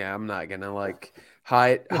I'm not gonna like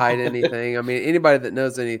hide anything. I mean, anybody that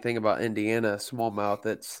knows anything about Indiana smallmouth,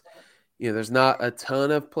 it's there's not a ton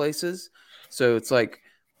of places. So it's like,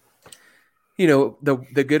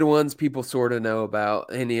 the good ones people sort of know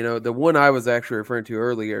about. And, the one I was actually referring to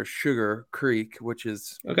earlier, Sugar Creek, which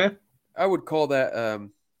is, okay, I would call that,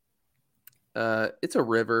 it's a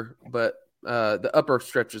river, but the upper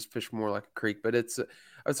stretches fish more like a creek, but I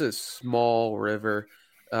would say a small river.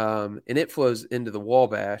 And it flows into the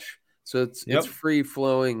Wabash. So it's free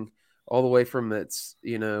flowing all the way from its,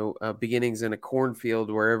 beginnings in a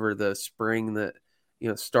cornfield, wherever the spring that,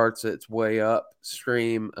 starts its way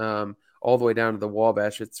upstream, all the way down to the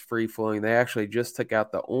Wabash. It's free flowing. They actually just took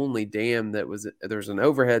out the only dam there's an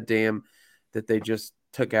overhead dam that they just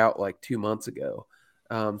took out like 2 months ago.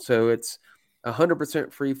 So it's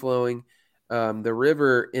 100% free flowing. The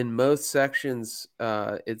river in most sections,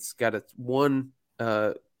 it's got a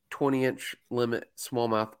 20-inch limit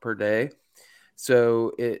smallmouth per day.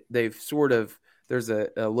 So there's a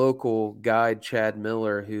local guide, Chad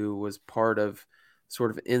Miller, who was part of sort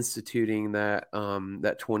of instituting that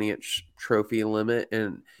 20-inch trophy limit.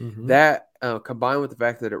 And that combined with the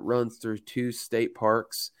fact that it runs through 2 state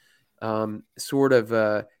parks, sort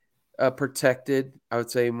of protected, I would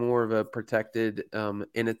say more of a protected, and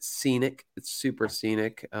it's scenic. It's super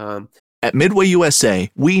scenic. At Midway USA,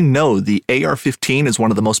 we know the AR-15 is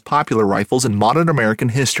one of the most popular rifles in modern American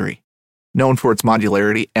history. Known for its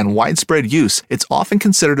modularity and widespread use, it's often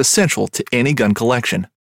considered essential to any gun collection.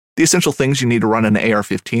 The essential things you need to run an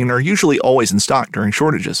AR-15 are usually always in stock during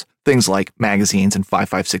shortages, things like magazines and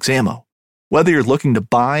 5.56 ammo. Whether you're looking to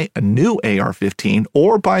buy a new AR-15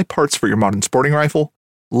 or buy parts for your modern sporting rifle,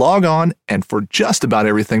 log on and for just about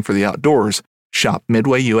everything for the outdoors, shop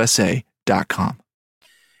MidwayUSA.com.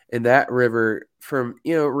 And that river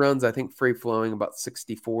it runs, I think, free flowing about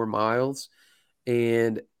 64 miles.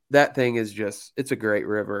 And that thing is it's a great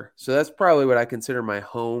river. So that's probably what I consider my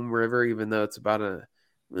home river, even though it's about an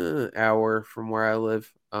hour from where I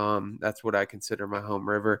live. That's what I consider my home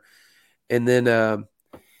river. And then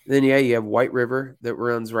you have White River that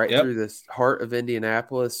runs right through this heart of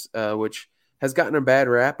Indianapolis, which has gotten a bad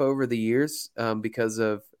rap over the years because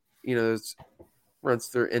of, it runs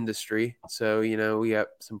through industry. So, we have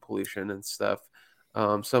some pollution and stuff.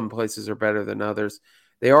 Some places are better than others.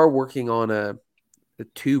 They are working on a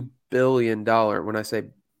 $2 billion, when I say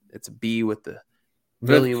it's a B with the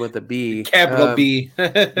billion with a B, capital B,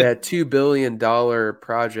 that $2 billion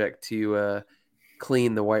project to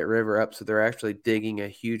clean the White River up. So they're actually digging a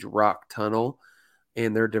huge rock tunnel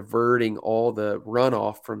and they're diverting all the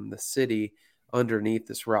runoff from the city underneath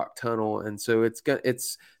this rock tunnel. And so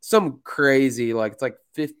it's some crazy, it's like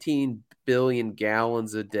 15 billion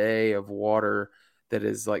gallons a day of water that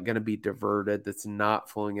is like going to be diverted. That's not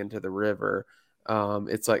flowing into the river.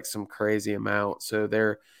 It's like some crazy amount. So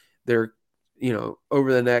they're,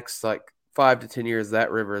 over the next 5 to 10 years,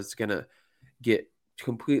 that river is going to get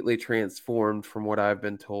completely transformed from what I've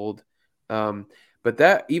been told. But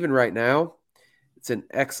that even right now, it's an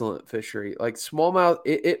excellent fishery. Like smallmouth,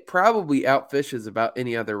 it probably outfishes about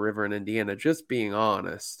any other river in Indiana, just being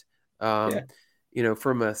honest.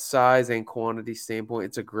 From a size and quantity standpoint,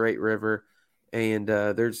 it's a great river. And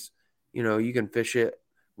there's, you can fish it.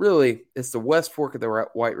 Really, it's the West Fork of the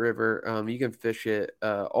White River. You can fish it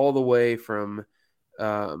all the way from,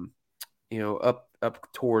 up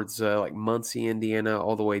towards Muncie, Indiana,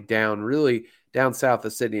 all the way down, really down south of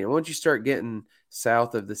the city. And once you start getting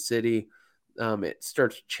south of the city, it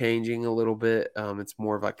starts changing a little bit. It's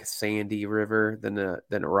more of like a sandy river than a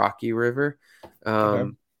rocky river.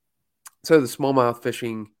 Okay. So the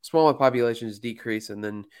smallmouth populations decrease, and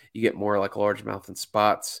then you get more like largemouth and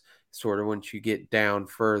spots sort of once you get down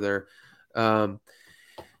further. And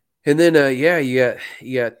then you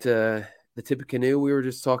got the Tippecanoe. We were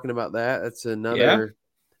just talking about that. That's another. Yeah.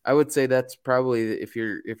 I would say that's probably if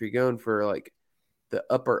you're going for like the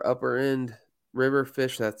upper end river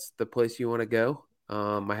fish, that's the place you want to go.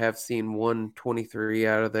 I have seen 123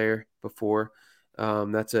 out of there before.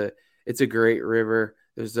 It's a great river.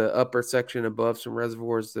 There's the upper section above some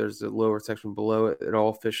reservoirs. There's a lower section below it. It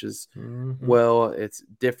all fishes well. It's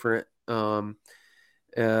different.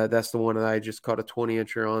 That's the one that I just caught a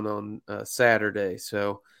 20-incher on Saturday.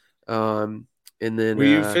 So, and then Were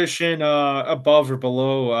you fishing above or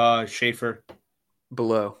below Schaefer?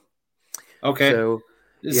 below. Okay. So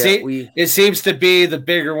it seems to be the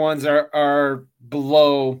bigger ones are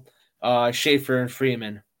below Schaefer and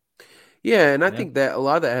Freeman. Yeah, and I think that a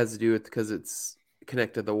lot of that has to do with because it's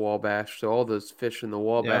connected to the Wabash. So all those fish in the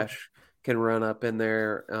Wabash can run up in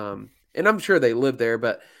there. And I'm sure they live there,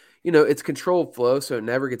 but it's controlled flow, so it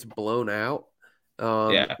never gets blown out.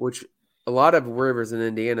 Which a lot of rivers in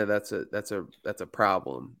Indiana, that's a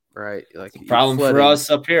problem, right? Like it's a problem for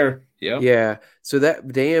us up here. Yeah. So that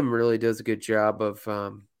dam really does a good job of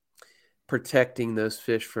protecting those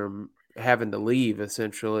fish from having to leave,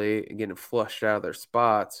 essentially, and getting flushed out of their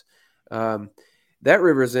spots. That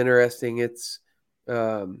river is interesting. It's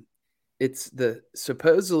the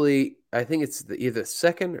supposedly, I think it's either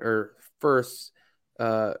second or first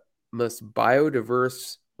most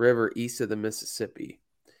biodiverse river east of the Mississippi.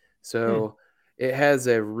 So it has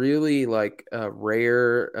a really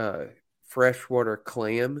rare freshwater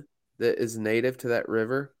clam that is native to that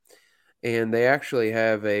river. And they actually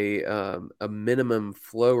have a minimum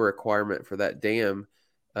flow requirement for that dam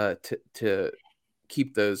to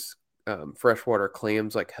keep those freshwater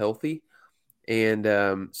clams healthy. And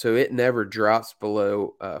so it never drops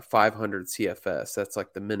below 500 CFS. That's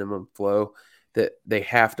like the minimum flow that they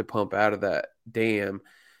have to pump out of that dam.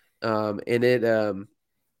 And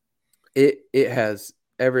it has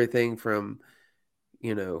everything from,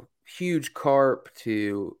 huge carp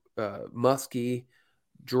to muskie,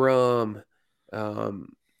 drum.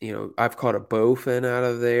 I've caught a bowfin out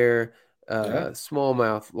of there,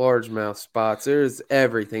 smallmouth, largemouth, spots. There's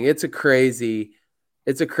everything. It's a crazy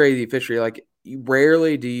fishery. Like,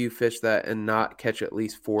 rarely do you fish that and not catch at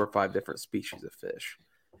least 4 or 5 different species of fish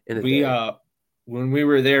in a day. When we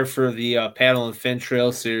were there for the Paddle and Fin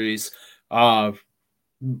Trail series,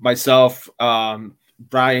 myself, Brian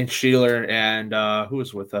Sheeler, and who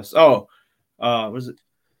was with us? Was it?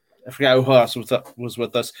 I forgot who else was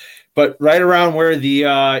with us. But right around where the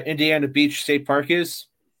Indiana Beach State Park is,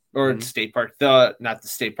 or State Park, not the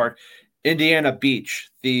state park, Indiana Beach,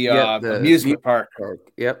 the amusement park.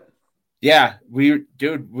 Yep. Yeah,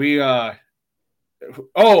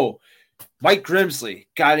 Mike Grimsley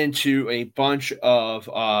got into a bunch of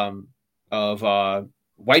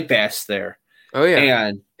white bass there. Oh yeah.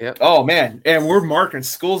 And oh man, and we're marking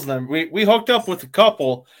schools then. We hooked up with a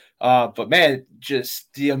couple, but man,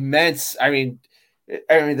 just the immense. I mean,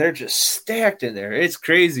 they're just stacked in there. It's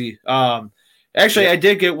crazy. Actually, I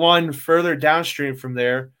did get one further downstream from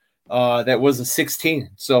there. That was a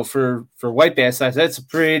 16. So for white bass size, that's a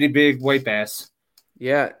pretty big white bass.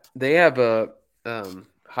 Yeah, they have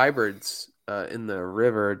hybrids in the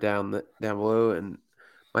river down below, and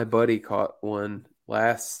my buddy caught one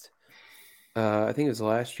I think it was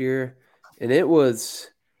last year, and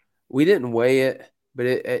we didn't weigh it, but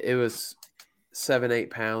it was 7-8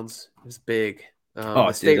 pounds. It was big.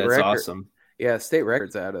 That's awesome. Yeah, state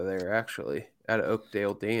record's out of there, actually, out of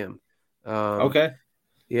Oakdale Dam. Okay.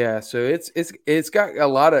 Yeah, so it's got a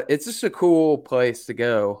lot of. It's just a cool place to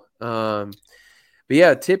go. But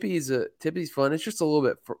yeah, Tippy's fun. It's just a little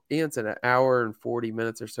bit. It's an hour and 40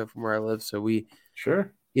 minutes or so from where I live. So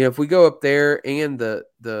if we go up there, and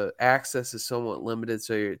the access is somewhat limited,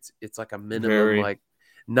 so it's like a minimum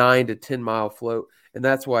 9 to 10 mile float, and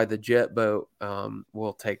that's why the jet boat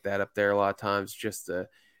will take that up there a lot of times, just to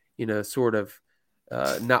sort of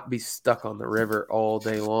not be stuck on the river all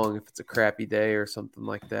day long if it's a crappy day or something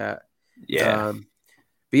like that. Yeah.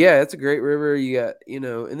 But yeah, it's a great river. You got,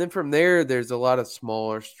 and then from there, there's a lot of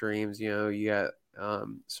smaller streams. You got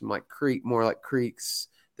some more like creeks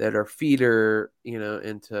that are feeder,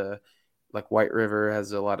 into like White River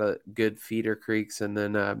has a lot of good feeder creeks. And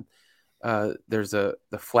then there's the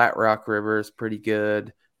Flat Rock River is pretty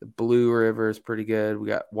good. The Blue River is pretty good. We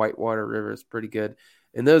got Whitewater River is pretty good.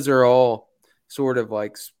 And those are all sort of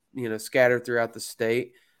scattered throughout the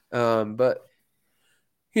state. But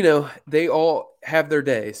they all have their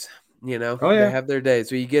days. Oh, They yeah. have their days.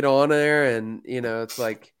 So you get on there, and it's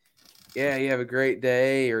like, yeah, you have a great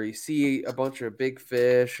day, or you see a bunch of big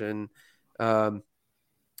fish, and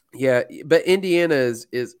yeah. But Indiana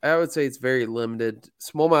is I would say it's very limited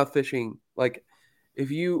smallmouth fishing. Like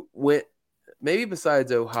if you went maybe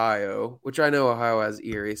besides Ohio, which I know Ohio has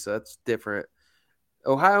Erie, so that's different.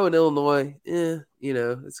 Ohio and Illinois,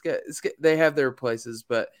 they have their places,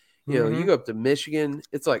 but you go up to Michigan,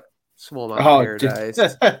 it's like smallmouth Oh, dude.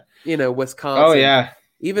 paradise. Wisconsin, Oh, yeah.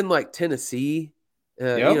 even like Tennessee,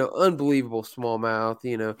 Yep. unbelievable smallmouth.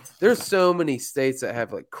 There's so many states that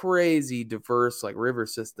have like crazy diverse like river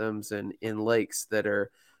systems and lakes that are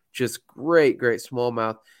just great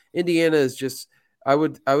smallmouth. Indiana is just I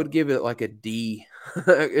would give it like a D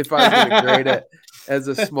if I was going to grade it as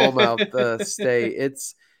a smallmouth state.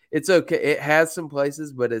 It's okay. It has some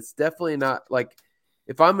places, but it's definitely not like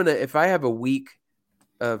if I have a week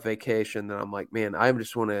of vacation, then I'm like, man, I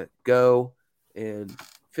just want to go and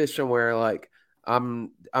fish somewhere. Like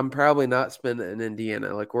I'm probably not spending it in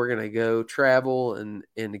Indiana. Like we're gonna go travel and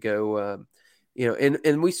go,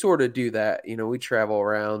 and we sort of do that. We travel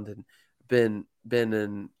around and been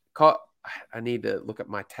in caught. I need to look at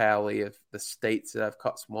my tally of the states that I've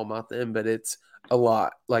caught smallmouth in, but it's a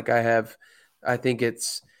lot. Like I've caught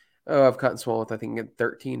smallmouth, I think in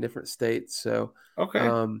 13 different states. So,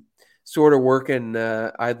 Okay. Sort of working.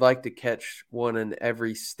 I'd like to catch one in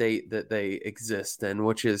every state that they exist in,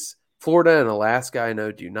 which is Florida and Alaska. I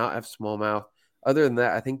know do not have smallmouth. Other than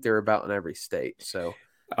that, I think they're about in every state. So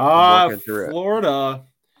I'm working through it. Florida.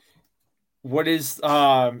 What is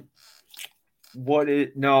no,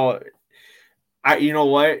 you know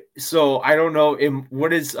what? So I don't know.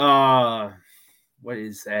 What is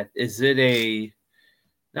that? Is it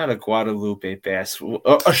not a Guadalupe bass,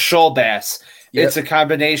 a shoal bass? Yep. It's a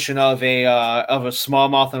combination of a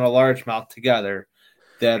smallmouth and a largemouth together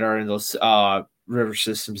that are in those river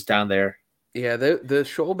systems down there. Yeah, the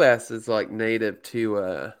shoal bass is like native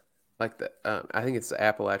to like the I think it's the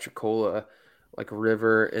Apalachicola like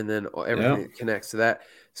river, and then everything that connects to that.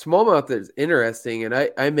 Smallmouth is interesting, and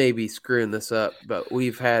I may be screwing this up, but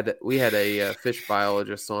we had a fish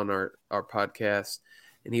biologist on our podcast,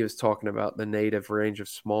 and he was talking about the native range of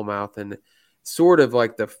smallmouth, and sort of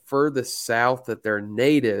like the furthest south that they're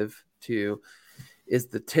native to is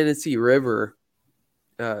the Tennessee River.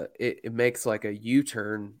 It makes like a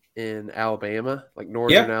U-turn in Alabama, like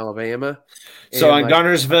northern Alabama. So on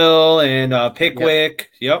Gunnersville and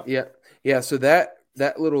Pickwick. Yep. Yeah. So that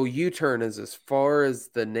little U-turn is as far as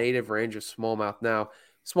the native range of smallmouth. Now,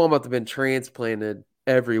 smallmouth have been transplanted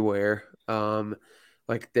everywhere.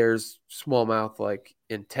 Like there's smallmouth like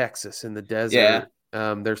in Texas in the desert. Yeah.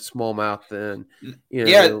 There's smallmouth in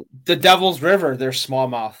the Devil's River. There's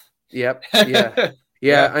smallmouth. Yep. Yeah.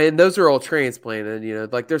 Yeah, and those are all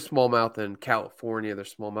transplanted, like there's smallmouth in California,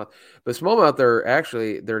 there's smallmouth. But smallmouth are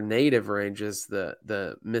actually their native range is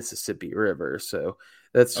the Mississippi River. So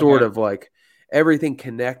that's sort of like everything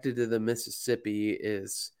connected to the Mississippi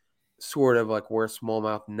is sort of like where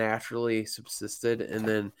smallmouth naturally subsisted. And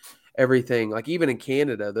then everything, like even in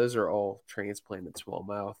Canada, those are all transplanted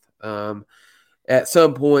smallmouth. At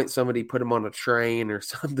some point, somebody put them on a train or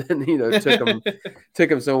something, took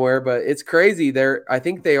them somewhere. But it's crazy. I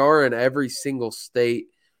think they are in every single state,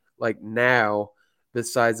 like now,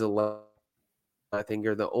 besides Alaska. I think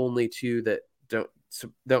are the only two that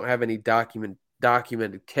don't have any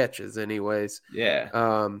documented catches, anyways.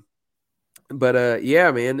 Yeah. But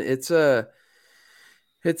yeah, man, it's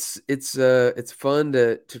fun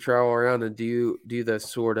to travel around and do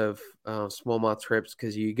those sort of smallmouth trips,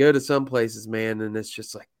 because you go to some places, man, and it's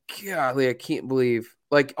just like, golly, I can't believe,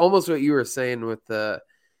 like almost what you were saying with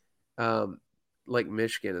like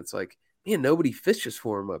Michigan. It's like, man, nobody fishes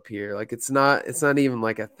for them up here. Like it's not even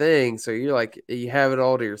like a thing. So you're like, you have it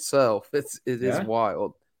all to yourself. It is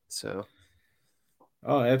wild. So.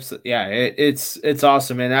 Oh, absolutely. Yeah, it's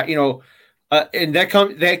awesome, and and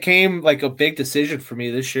that came like a big decision for me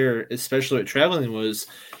this year, especially with traveling. Was,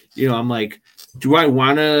 I'm like, do I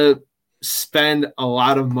want to spend a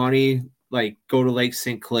lot of money, like go to Lake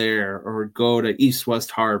St. Clair or go to East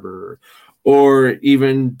West Harbor, or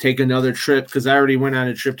even take another trip, because I already went on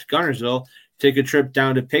a trip to Gunnersville, take a trip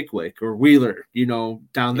down to Pickwick or Wheeler,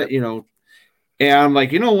 down that, and I'm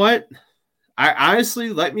like, you know what? I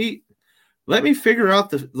honestly, let me figure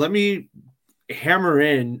out let me hammer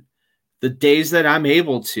in the days that I'm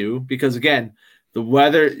able to, because again, the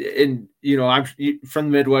weather, and I'm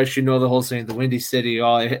from the Midwest, the whole saying, the Windy City,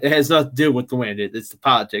 it has nothing to do with the wind. It's the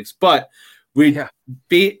politics, but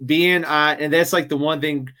being on, and that's like the one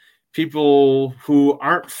thing people who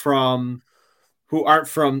aren't from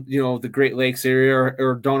the Great Lakes area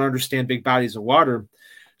or don't understand big bodies of water.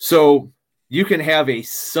 So you can have a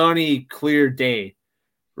sunny, clear day,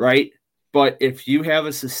 right? But if you have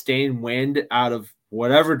a sustained wind out of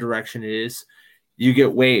whatever direction it is, you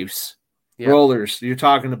get waves, rollers. You're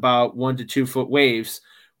talking about 1 to 2 foot waves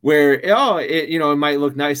where, it might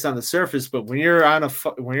look nice on the surface, but when you're on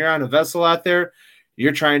a vessel out there,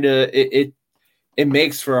 you're trying to, it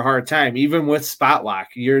makes for a hard time. Even with spot lock,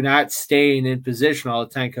 you're not staying in position all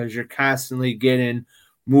the time because you're constantly getting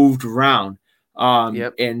moved around.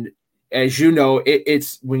 And as you know,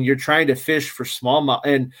 it's when you're trying to fish for smallmouth,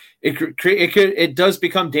 and it does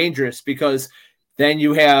become dangerous because then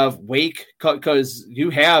you have wake, because you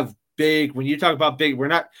have big. When you talk about big, we're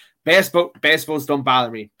not bass boats don't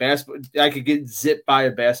bother me. I could get zipped by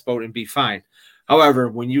a bass boat and be fine. However,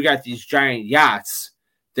 when you got these giant yachts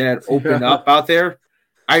that open up out there,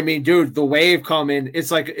 I mean, dude, the wave coming,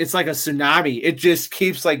 it's like a tsunami. It just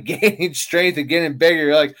keeps like gaining strength and getting bigger.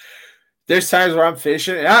 You're like, there's times where I'm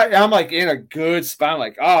fishing and I'm like in a good spot. I'm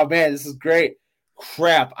like, oh man, this is great.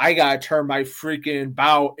 Crap, I gotta turn my freaking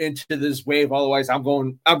bow into this wave, otherwise I'm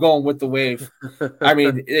going with the wave. I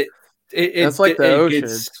mean, it's like the ocean.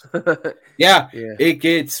 It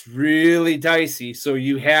gets really dicey. So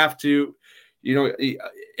you have to,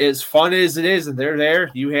 as fun as it is, and they're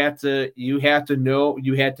there, you have to know,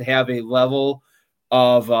 you have to have a level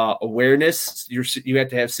of awareness. You have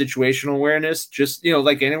to have situational awareness, just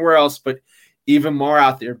like anywhere else, but even more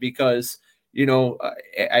out there, because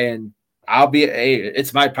and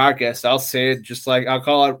it's my podcast. I'll say it just like I'll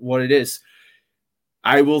call it what it is.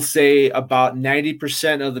 I will say about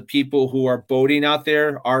 90% of the people who are boating out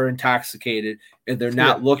there are intoxicated, and they're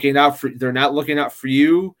not looking out for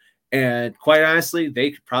you. And quite honestly,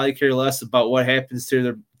 they could probably care less about what happens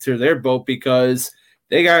to their boat, because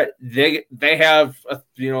they have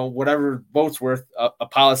whatever boat's worth a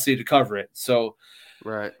policy to cover it. So,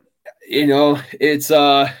 right, it's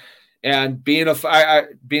and being a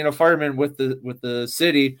fireman with the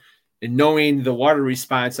city and knowing the water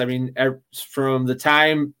response. I mean, from the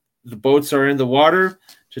time the boats are in the water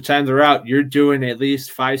to the time they're out, you're doing at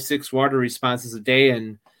least 5-6 water responses a day,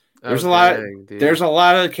 and there's a lot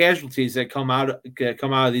of casualties that come out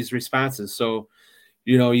of these responses. So,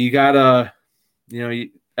 you gotta,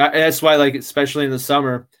 that's why, like, especially in the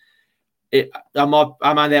summer, I'm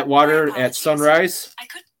on that water at sunrise,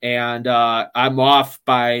 and I'm off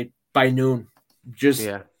by noon. Just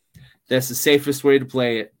that's the safest way to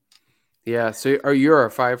play it. Yeah. So you're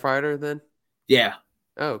a firefighter then? Yeah.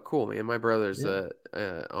 Oh, cool, man. My brother's on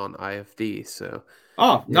IFD. So.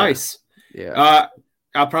 Oh, nice. Yeah.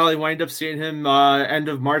 I'll probably wind up seeing him end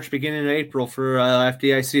of March, beginning of April for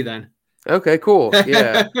FDIC then. Okay, cool.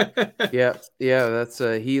 Yeah. Yeah. That's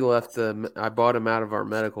he left I bought him out of our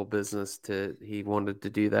medical business he wanted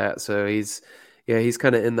to do that. So he's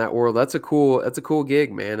kind of in that world. That's a cool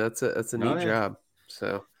gig, man. That's a neat job.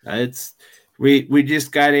 So we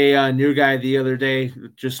just got a new guy the other day,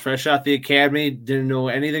 just fresh out the academy, didn't know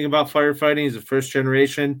anything about firefighting. He's a first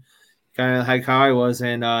generation, kind of like how I was,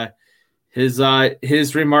 and his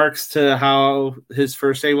remarks to how his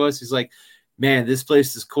first day was, he's like, man, this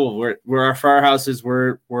place is cool. Where our firehouse is,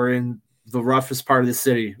 we're in the roughest part of the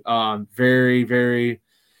city. Very, very,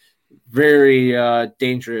 very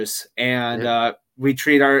dangerous. And we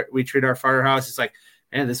treat our firehouse. It's like,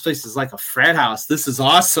 man, this place is like a frat house. This is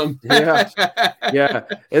awesome. Yeah.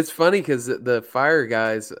 It's funny because the fire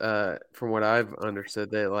guys, from what I've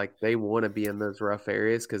understood, they want to be in those rough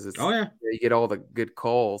areas because you get all the good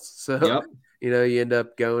calls. So you end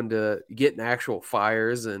up getting actual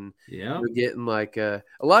fires, and you're getting like a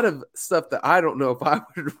lot of stuff that I don't know if I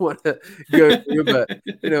would want to go through, but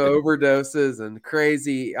overdoses and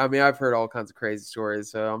crazy. I mean, I've heard all kinds of crazy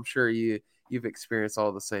stories, so I'm sure you've experienced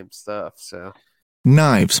all the same stuff. So.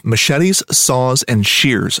 Knives, machetes, saws, and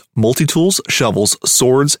shears, multi-tools, shovels,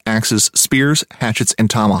 swords, axes, spears, hatchets, and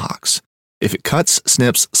tomahawks. If it cuts,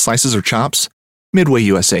 snips, slices, or chops, Midway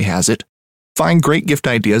USA has it. Find great gift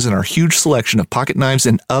ideas in our huge selection of pocket knives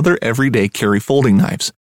and other everyday carry folding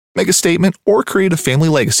knives. Make a statement or create a family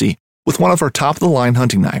legacy with one of our top-of-the-line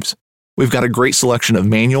hunting knives. We've got a great selection of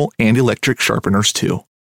manual and electric sharpeners, too.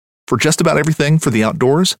 For just about everything for the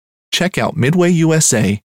outdoors, check out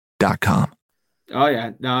MidwayUSA.com. Oh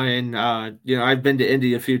yeah, no, and I've been to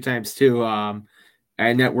Indy a few times too. I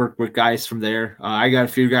networked with guys from there. I got a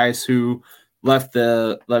few guys who left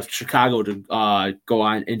Chicago to go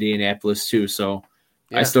on Indianapolis too. So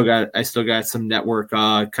I still got some network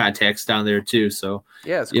contacts down there too. So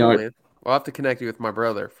yeah, it's cool, man. I'll have to connect you with my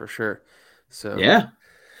brother for sure. So yeah.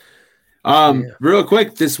 Real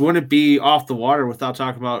quick, this wouldn't be off the water without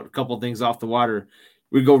talking about a couple of things off the water.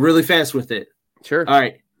 We go really fast with it. Sure. All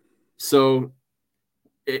right. So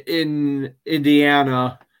in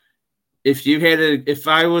Indiana, when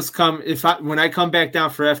I come back down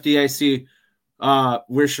for FDIC,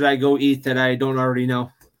 where should I go eat that I don't already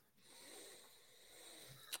know?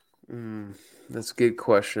 That's a good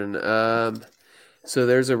question. So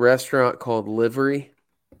there's a restaurant called Livery.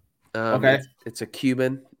 Okay. It's a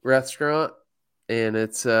Cuban restaurant, and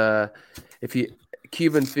it's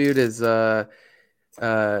Cuban food is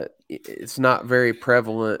it's not very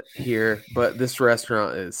prevalent here, but this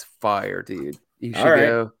restaurant is fire, dude. You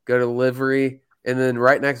should go to Livery. And then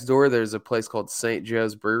right next door, there's a place called St.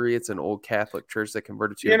 Joe's Brewery. It's an old Catholic church that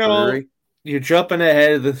converted to a brewery. You're jumping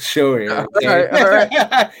ahead of the show here. Okay? All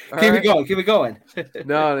right. Keep it going.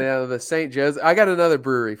 No, the St. Joe's. I got another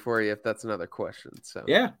brewery for you if that's another question. So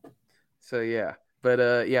yeah. But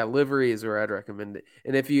Livery is where I'd recommend it.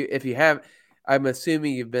 And if you have, I'm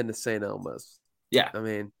assuming you've been to St. Elmo's. Yeah. I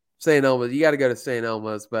mean, St. Elmo's, you got to go to St.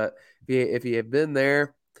 Elmo's, but if you have been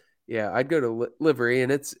there, yeah, I'd go to Livery,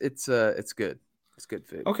 and it's good. It's good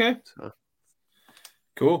food. Okay. So.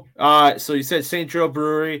 Cool. So you said St. Joe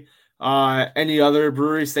Brewery. Any other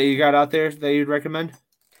breweries that you got out there that you'd recommend?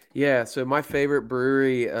 Yeah, so my favorite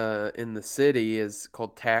brewery in the city is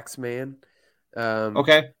called Taxman.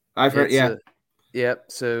 Okay. I've heard, yeah. Yep.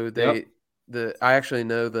 So I actually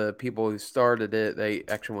know the people who started it. They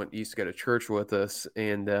actually used to go to church with us,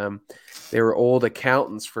 and they were old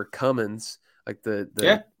accountants for Cummins, like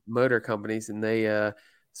the motor companies, and they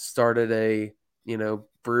started a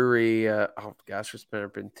brewery. It's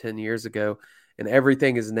been 10 years ago, and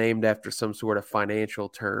everything is named after some sort of financial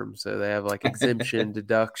term. So they have like exemption,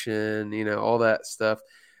 deduction, all that stuff.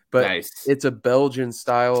 But nice. It's a Belgian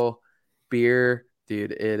style beer,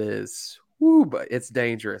 dude. It is. Woo, but it's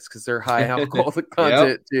dangerous because they're high alcohol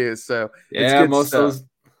content too. So yeah, most of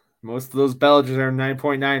those Belgians are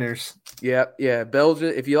 9.9ers. Yeah,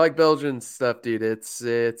 Belgian. If you like Belgian stuff, dude, it's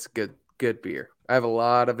good beer. I have a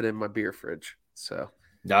lot of it in my beer fridge. So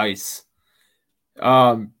nice. This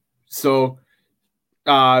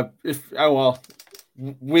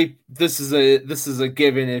is a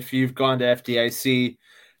given if you've gone to FDIC.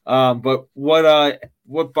 But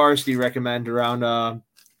what bars do you recommend around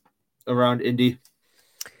Indy?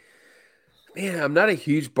 Man, I'm not a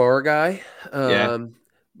huge bar guy.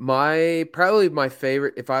 My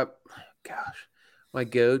favorite, my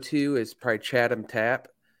go-to is probably Chatham Tap.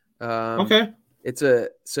 Okay. It's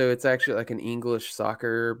actually like an English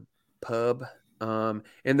soccer pub. And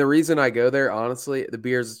the reason I go there, honestly, the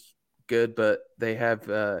beer's good, but they have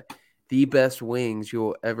the best wings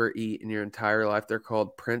you'll ever eat in your entire life. They're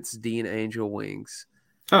called Prince Dean Angel Wings.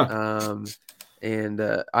 Huh.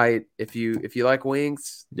 If you like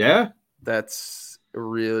wings, that's a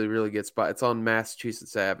really, really good spot. It's on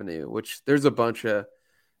Massachusetts Avenue, which there's a bunch of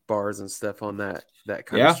bars and stuff on that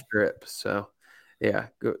kind of strip. So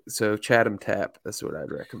so Chatham Tap, that's what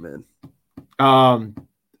I'd recommend. What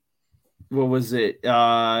was it?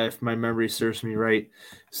 If my memory serves me right,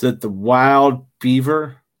 is that the Wild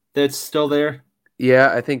Beaver that's still there?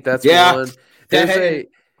 Yeah, I think that's one. That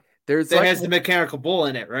has the mechanical bull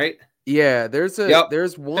in it, right? Yeah, there's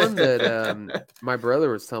one that my brother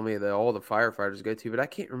was telling me that all the firefighters go to, but I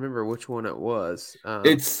can't remember which one it was.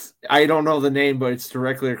 I don't know the name, but it's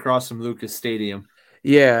directly across from Lucas Stadium.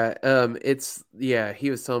 Yeah, he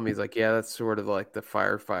was telling me, he's like, yeah, that's sort of like the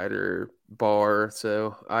firefighter bar.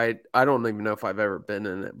 So I don't even know if I've ever been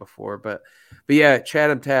in it before, but yeah,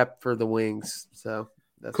 Chatham Tap for the wings. So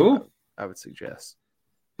that's cool. What I would suggest.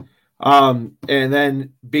 And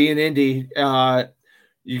then being Indy,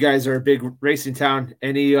 you guys are a big racing town.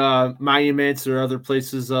 Any monuments or other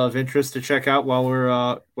places of interest to check out while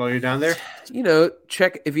you're down there?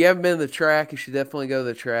 Check if you haven't been to the track, you should definitely go to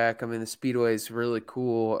the track. I mean, the Speedway is really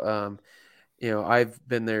cool. I've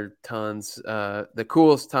been there tons. The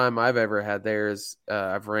coolest time I've ever had there is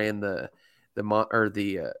I've ran the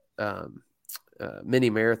mini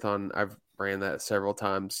marathon. I've ran that several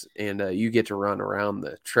times, and you get to run around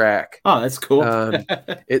the track. Oh, that's cool.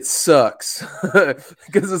 It sucks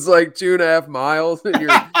because it's like 2.5 miles, and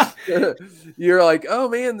you're like, oh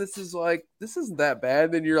man, this isn't that bad.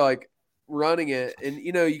 And then you're like running it, and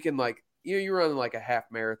you can you're running like a half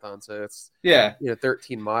marathon, so it's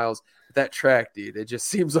 13 miles. But that track, dude, it just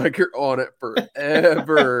seems like you're on it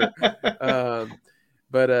forever.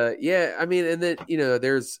 I mean, and then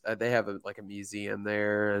there's they have a museum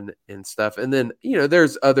there and stuff, and then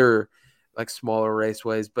there's other like smaller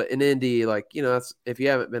raceways, but in Indy, that's, if you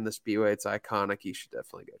haven't been to Speedway, it's iconic. You should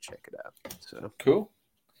definitely go check it out. So cool.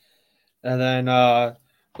 And then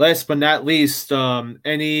last but not least,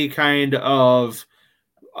 any kind of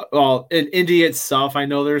in India itself, I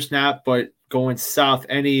know there's not, but going south,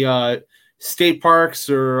 any state parks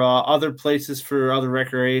or other places for other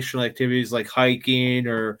recreational activities like hiking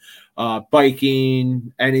or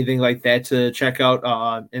biking, anything like that to check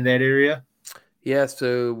out in that area? Yeah,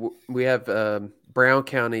 so we have Brown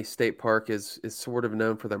County State Park is sort of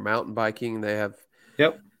known for their mountain biking. They have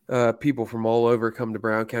people from all over come to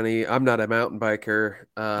Brown County. I'm not a mountain biker,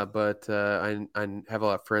 but I have a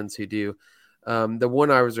lot of friends who do. The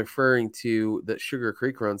one I was referring to that Sugar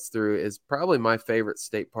Creek runs through is probably my favorite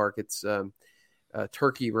state park. It's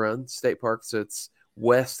Turkey Run State Park, so it's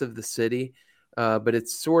west of the city, but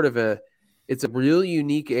it's it's a really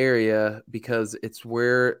unique area because it's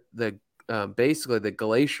where basically the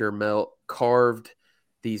glacier melt carved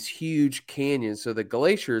these huge canyons. So the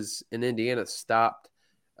glaciers in Indiana stopped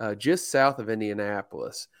just south of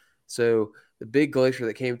Indianapolis. So the big glacier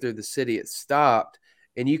that came through the city, it stopped.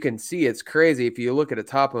 And you can see it's crazy. If you look at a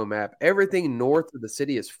topo map, everything north of the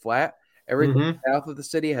city is flat. Everything south of the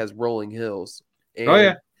city has rolling hills.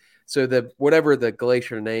 And so whatever the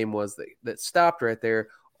glacier name was that stopped right there,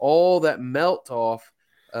 all that melt off,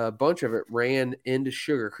 a bunch of it ran into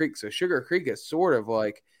Sugar Creek. So Sugar Creek is sort of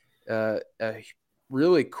like a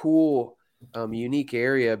really cool, unique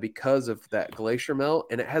area because of that glacier melt.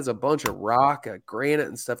 And it has a bunch of rock, granite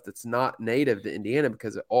and stuff that's not native to Indiana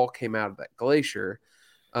because it all came out of that glacier.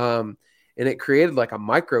 And it created like a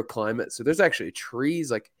microclimate. So there's actually trees,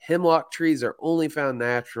 like hemlock trees are only found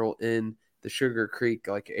natural in the Sugar Creek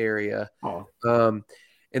like area. And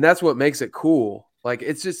that's what makes it cool. Like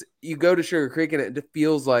it's just, you go to Sugar Creek and it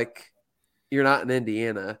feels like you're not in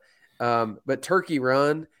Indiana. But Turkey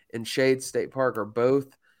Run and Shade State Park are both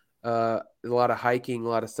a lot of hiking, a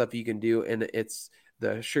lot of stuff you can do. And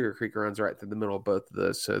the Sugar Creek runs right through the middle of both of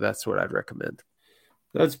those. So that's what I'd recommend.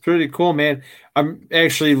 That's pretty cool, man. I'm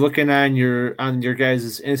actually looking on your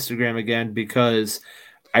guys' Instagram again because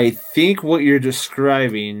I think what you're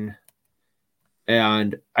describing,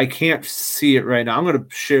 and I can't see it right now. I'm going to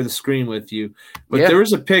share the screen with you, but there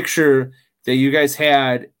was a picture that you guys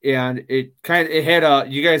had, and it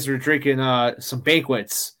had you guys were drinking some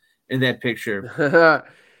banquets in that picture.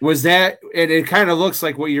 Was that? And it kind of looks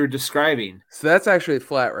like what you're describing. So that's actually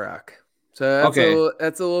Flat Rock. So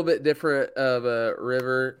that's a little bit different of a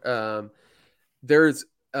river. There's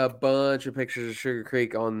a bunch of pictures of Sugar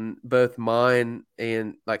Creek on both mine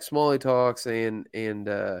and like Smalley Talks and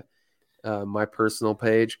my personal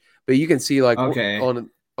page, but you can see like on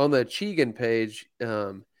the Chegan page.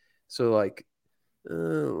 So like,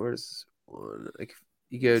 where's one? Like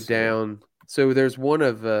you go down. So there's one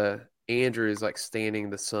of Andrew's like standing,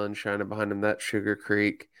 the sun shining behind him. That's Sugar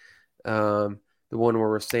Creek. The one where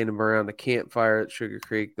we're standing around the campfire at Sugar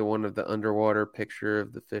Creek, the one of the underwater picture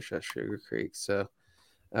of the fish at Sugar Creek. So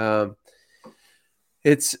there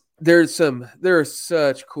are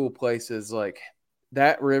such cool places like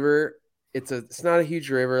that river. It's not a huge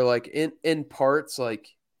river, like in parts, like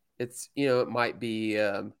it's, it might be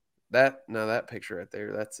that picture right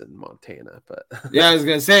there, that's in Montana, but yeah, I was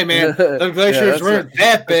gonna say, man, the glaciers weren't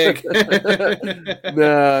that big.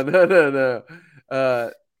 No.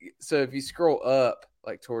 So if you scroll up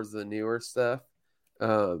like towards the newer stuff,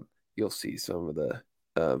 you'll see some of the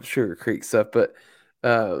Sugar Creek stuff. But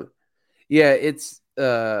it's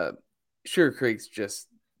Sugar Creek's just,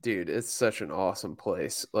 dude, it's such an awesome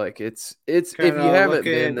place. Like it's if you haven't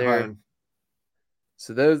been there.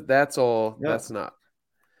 So that's all. Yep. That's not.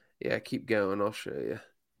 Yeah, keep going. I'll show you.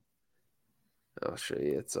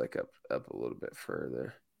 It's like up a little bit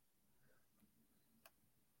further.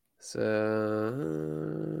 So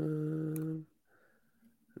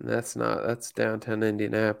that's downtown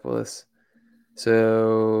Indianapolis.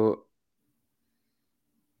 So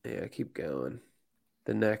yeah, keep going.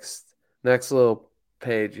 The next little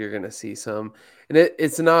page, you're gonna see some, and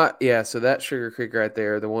it's not. Yeah, so that's Sugar Creek right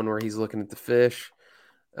there, the one where he's looking at the fish.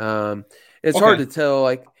 It's hard to tell.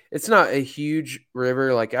 Like it's not a huge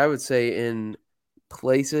river. Like I would say in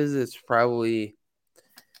places, it's probably,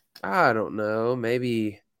 I don't know,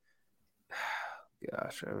 maybe.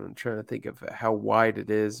 Gosh, I'm trying to think of how wide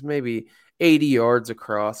it is. Maybe 80 yards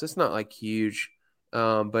across. It's not like huge,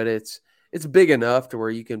 but it's big enough to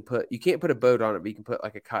where you can't put a boat on it, but you can put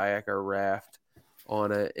like a kayak or a raft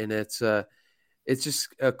on it, and it's just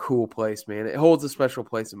a cool place, man. It holds a special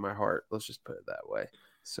place in my heart. Let's just put it that way.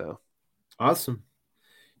 So awesome.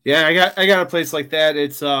 Yeah, I got a place like that.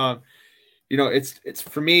 It's it's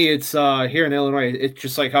for me. It's here in Illinois. It's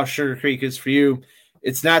just like how Sugar Creek is for you.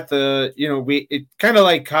 It's not it kind of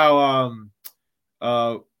like how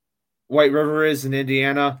White River is in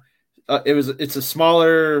Indiana. it's a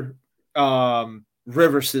smaller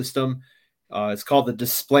river system. It's called the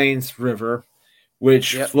Des Plaines River,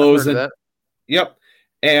 which flows in. Yep.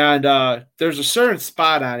 And there's a certain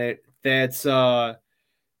spot on it that's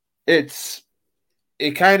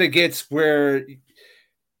it kind of gets where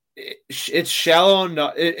it's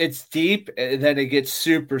shallow, it's deep, and then it gets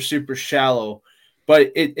super, super shallow.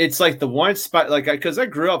 But it's like the one spot, like, because I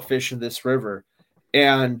grew up fishing this river,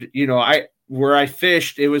 and where I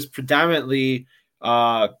fished, it was predominantly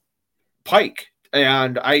pike,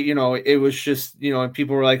 and it was just, and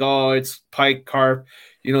people were like, oh, it's pike, carp,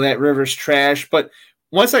 that river's trash. But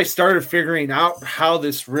once I started figuring out how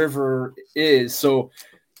this river is, so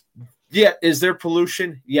yeah, is there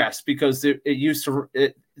pollution? Yes, because it used to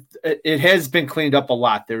it has been cleaned up a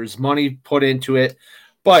lot. There's money put into it,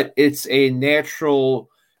 but it's a natural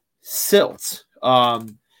silt.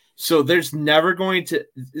 So there's not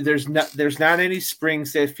any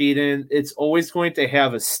springs that feed in. It's always going to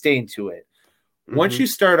have a stain to it. Mm-hmm. Once you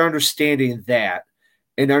start understanding that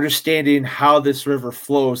and understanding how this river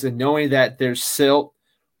flows and knowing that there's silt,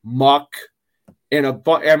 muck,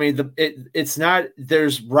 it's not,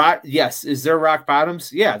 there's rock. Yes. Is there rock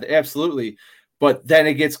bottoms? Yeah, absolutely. But then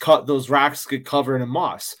it gets cut. Those rocks get covered in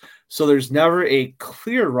moss. So there's never a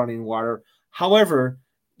clear running water. However,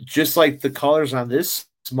 just like the colors on this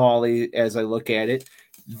smallie, as I look at it,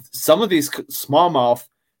 some of these smallmouth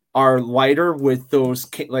are lighter with those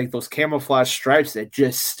camouflage stripes that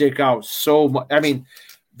just stick out so much. I mean,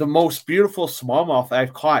 the most beautiful smallmouth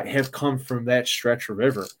I've caught have come from that stretch of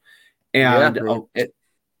river. And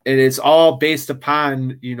it's all based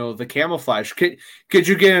upon, the camouflage. Could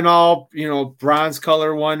you get an all, bronze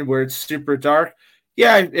color one where it's super dark?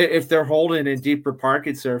 Yeah, if they're holding in deeper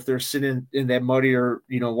pockets or if they're sitting in that muddier,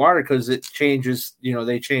 water, because it changes,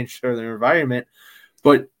 they change their environment.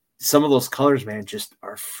 But some of those colors, man, just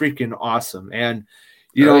are freaking awesome. And,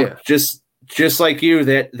 just like you,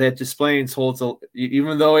 that Des Plaines holds,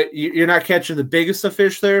 even though you're not catching the biggest of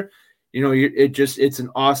fish there, it's an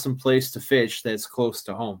awesome place to fish that's close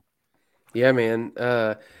to home. Yeah, man.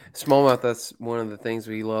 Smallmouth, that's one of the things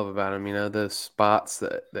we love about them. Those spots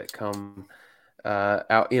that come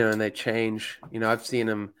out, and they change. I've seen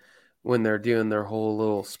them when they're doing their whole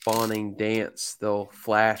little spawning dance. They'll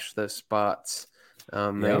flash those spots.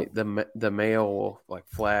 The male will like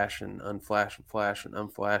flash and unflash and flash and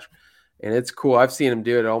unflash, and it's cool. I've seen them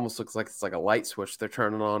do it. It almost looks like it's like a light switch they're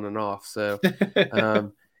turning on and off. So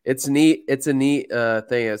it's neat. It's a neat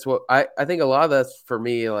thing. It's what I think a lot of that's for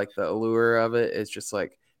me, like the allure of it is just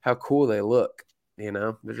like how cool they look.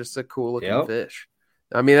 They're just a cool looking fish.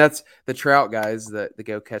 I mean, that's the trout guys that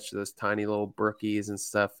go catch those tiny little brookies and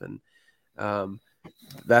stuff, and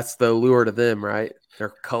that's the allure to them, right? They're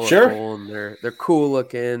colorful and they're cool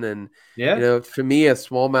looking, and for me, a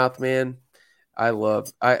smallmouth, man, I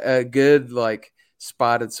love a good like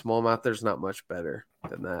spotted smallmouth. There's not much better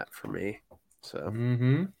than that for me.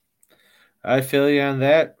 So I feel you on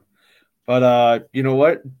that, but you know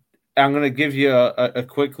what? I'm gonna give you a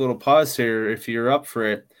quick little pause here if you're up for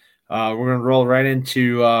it. We're gonna roll right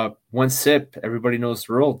into one sip. Everybody knows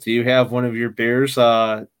the rule. Do you have one of your beers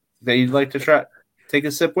that you'd like to try? Take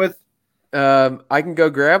a sip with? I can go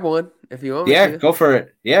grab one if you want me to. Yeah, go for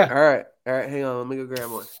it. Yeah. All right. Hang on. Let me go grab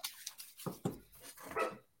one.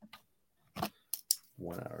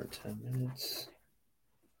 1 hour, 10 minutes.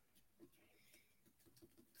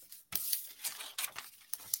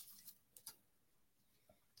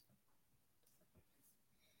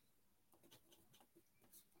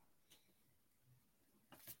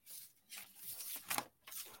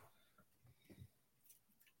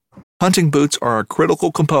 Hunting boots are a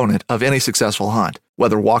critical component of any successful hunt.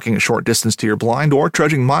 Whether walking a short distance to your blind or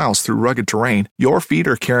trudging miles through rugged terrain, your feet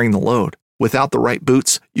are carrying the load. Without the right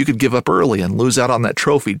boots, you could give up early and lose out on that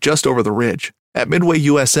trophy just over the ridge. At Midway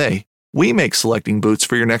USA, we make selecting boots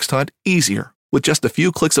for your next hunt easier. With just a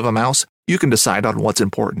few clicks of a mouse, you can decide on what's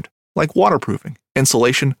important, like waterproofing,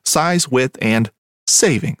 insulation, size, width, and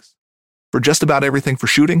savings. For just about everything for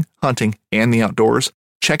shooting, hunting, and the outdoors,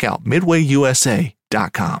 check out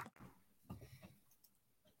MidwayUSA.com.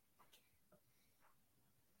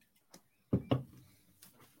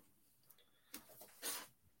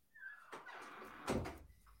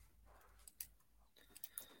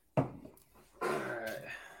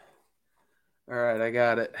 All right, I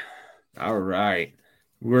got it. All right.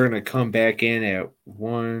 We're going to come back in at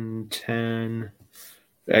 110.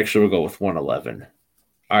 Actually, we'll go with 111.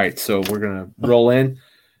 All right, so we're going to roll in,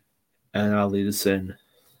 and I'll lead us in.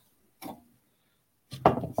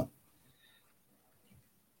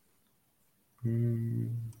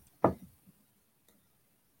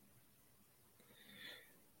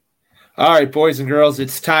 All right, boys and girls,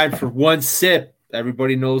 it's time for one sip.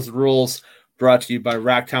 Everybody knows the rules. Brought to you by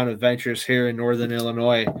Rocktown Adventures here in Northern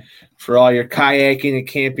Illinois. For all your kayaking and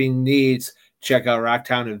camping needs, check out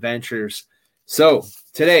Rocktown Adventures. So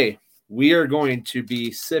today we are going to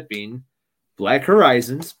be sipping Black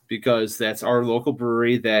Horizons because that's our local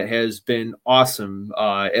brewery that has been awesome,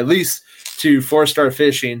 at least to 4-Star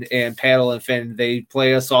Fishing and Paddle and Fin. They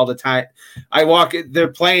play us all the time. They're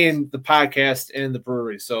playing the podcast in the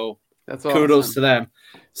brewery, so that's kudos awesome to them.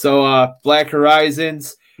 So Black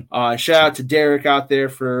Horizons, shout out to Derek out there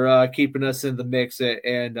for keeping us in the mix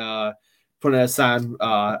and putting us on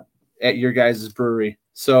at your guys' brewery.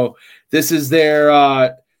 So this is their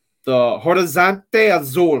the Horizonte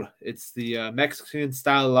Azul. It's the Mexican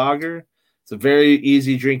style lager. It's a very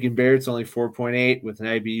easy drinking beer. It's only 4.8 with an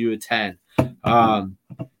IBU of 10.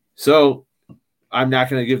 So I'm not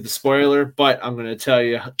going to give the spoiler, but I'm going to tell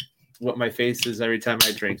you what my face is every time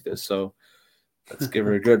I drink this. So let's give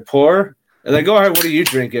her a good pour. And then go ahead. What are you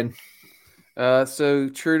drinking? So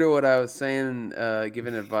true to what I was saying,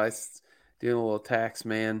 giving advice, doing a little tax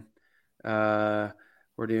man.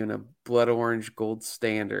 We're doing a Blood Orange Gold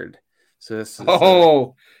Standard. So this is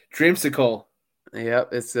dreamsicle. Yep,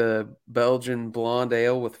 it's a Belgian blonde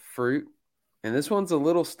ale with fruit, and this one's a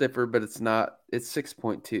little stiffer, but it's not. It's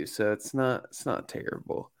 6.2, so it's not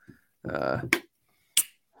terrible. I'll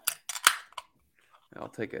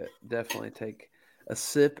definitely take a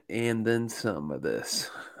sip and then some of this.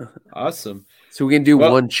 Awesome. So we can do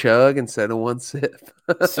one chug instead of one sip.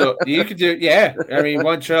 So you could do, yeah. I mean,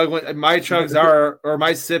 one chug. My chugs or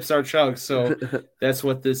my sips are chugs. So that's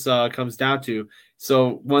what this comes down to.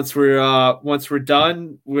 So once we're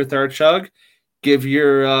done with our chug, give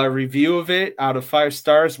your review of it out of 5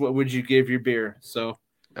 stars. What would you give your beer? So,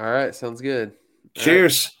 all right, sounds good.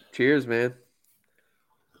 Cheers. Right. Cheers, man.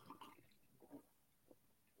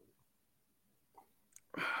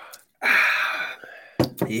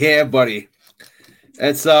 Yeah, buddy.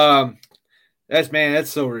 That's so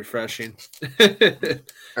refreshing. All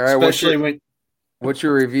right, especially what's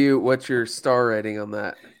your review? What's your star rating on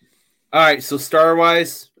that? All right, so star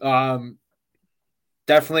wise,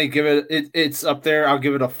 definitely give it's up there. I'll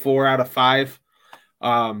give it a 4 out of 5.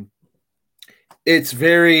 It's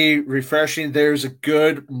very refreshing. There's a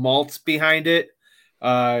good malt behind it.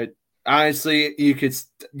 Honestly, you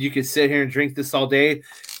could sit here and drink this all day.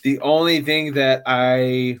 The only thing that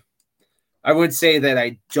I would say that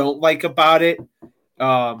I don't like about it,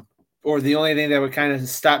 or the only thing that would kind of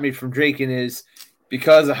stop me from drinking is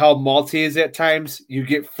because of how malty it is at times, you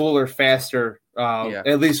get fuller faster,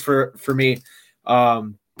 at least for me.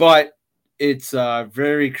 But it's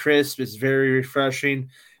very crisp. It's very refreshing.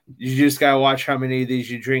 You just got to watch how many of these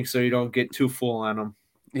you drink so you don't get too full on them.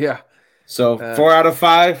 Yeah. So 4 out of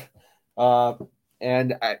 5.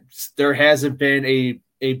 And there hasn't been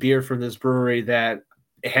a beer from this brewery that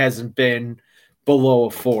hasn't been below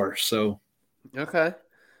a 4. So, okay,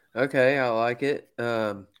 I like it.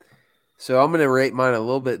 So I'm gonna rate mine a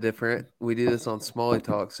little bit different. We do this on Smalley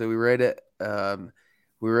Talk, so we rate it.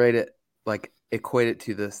 Like equate it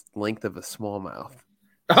to the length of a smallmouth.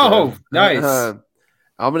 Oh, so, nice.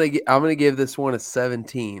 I'm gonna give this one a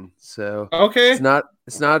 17. So okay, it's not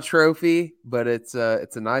a trophy, but it's a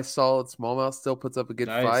nice solid smallmouth. Still puts up a good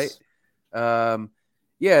fight.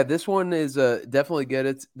 Yeah, this one is definitely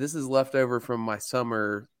good. This is leftover from my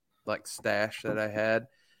summer like stash that I had,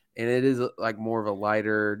 and it is like more of a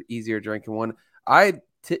lighter, easier drinking one.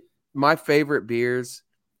 My favorite beers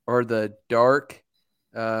are the dark,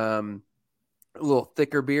 a little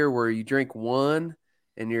thicker beer where you drink one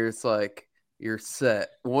and you're set,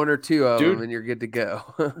 1 or 2 of them, and you're good to go.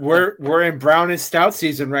 we're in brown and stout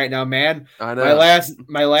season right now, man. I know.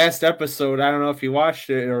 My last episode, I don't know if you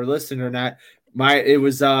watched it or listened or not. It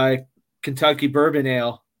was Kentucky Bourbon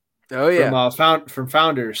Ale. Oh yeah, from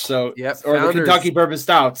Founders. So yep, or Founders. The Kentucky Bourbon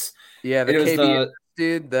Stouts. Yeah, the KBS,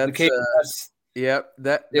 dude. That's the KBS. Yep,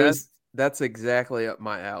 that's exactly up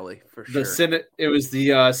my alley for sure. It was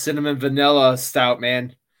the cinnamon vanilla stout,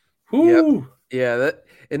 man. Whoo. Yep. Yeah,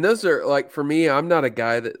 and those are like, for me, I'm not a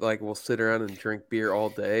guy that like will sit around and drink beer all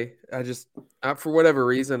day. For whatever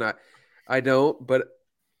reason, I don't, but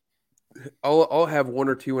I'll have 1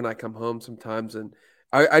 or 2 when I come home sometimes, and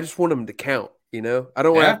I just want them to count. You know, I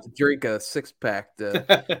don't want to have to drink a 6-pack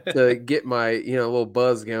to get my little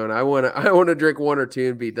buzz going. I want to drink 1 or 2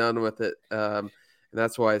 and be done with it. And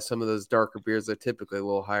that's why some of those darker beers are typically a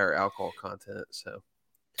little higher alcohol content. So,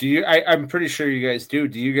 I'm pretty sure you guys do.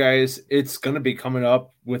 Do you guys? It's going to be coming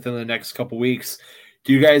up within the next couple weeks.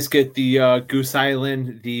 Do you guys get the Goose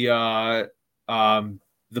Island, their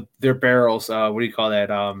barrels? What do you call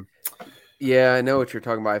that? Yeah, I know what you're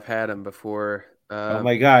talking about. I've had them before. Oh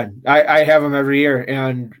my God. I have them every year,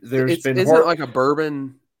 and there's been isn't it like a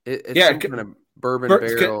bourbon? It's Yeah, some kind of bourbon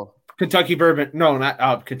barrel. Kentucky bourbon. No,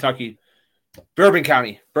 not Kentucky. Bourbon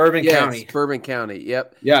County. Bourbon County. Bourbon County.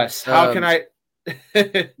 Yep. Yes. How can I?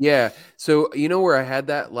 Yeah. So you know where I had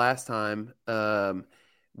that last time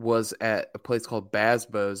was at a place called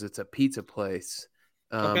Basbo's. It's a pizza place.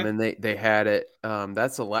 Okay. And they had it.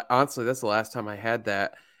 Honestly, that's the last time I had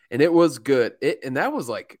that, and it was good. And that was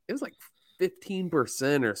like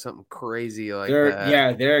 15% or something crazy like that.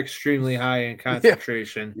 Yeah, they're extremely high in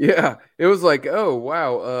concentration. Yeah. It was like, oh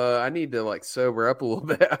wow, I need to like sober up a little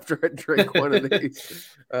bit after I drink one of these.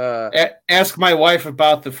 Ask my wife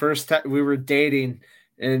about the first time we were dating,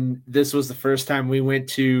 and this was the first time we went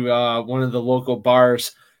to one of the local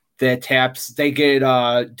bars that taps. They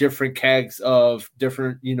get different kegs of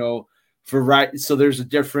different, variety. So there's a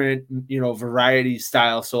different, variety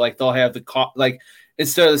style. So like they'll have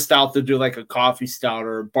instead of the stout, they'll do like a coffee stout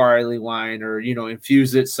or a barley wine, or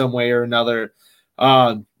infuse it some way or another.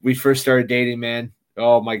 We first started dating, man.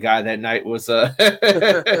 Oh my God, that night was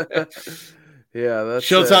yeah,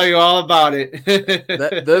 she'll tell you all about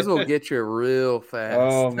it. Those will get you real fast.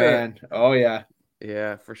 Oh man. Oh yeah.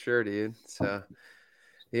 Yeah, for sure, dude. So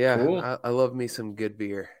yeah, cool. I love me some good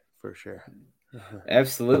beer for sure.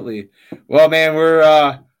 Absolutely. Well, man,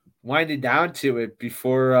 we're winding down to it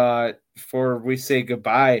before we say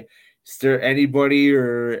goodbye. Is there anybody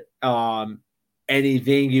or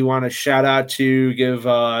anything you want to shout out to, give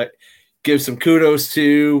some kudos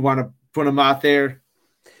to, want to put them out there?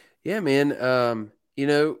 Yeah, man. I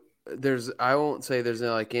won't say there's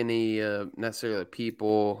like any necessarily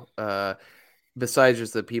people besides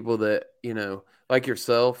just the people that, like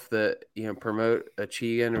yourself that, promote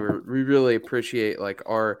Achigan. We really appreciate like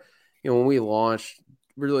our, when we launched,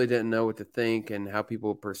 really didn't know what to think and how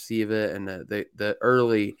people perceive it. And the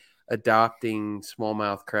early adopting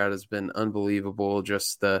smallmouth crowd has been unbelievable.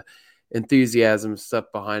 Just the enthusiasm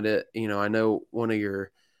stuff behind it. I know one of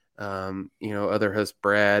your, other host,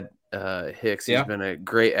 Brad Hicks, he's been a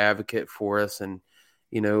great advocate for us. And,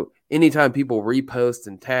 anytime people repost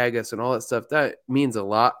and tag us and all that stuff, that means a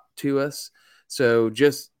lot to us. So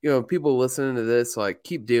just, people listening to this, like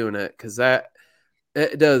keep doing it. Cause it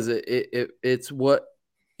does, it's what,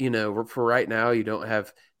 for right now, you don't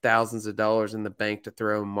have thousands of dollars in the bank to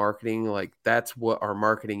throw in marketing. Like that's what our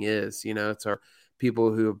marketing is. It's our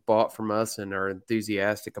people who have bought from us and are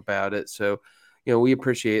enthusiastic about it. So, we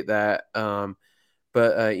appreciate that. But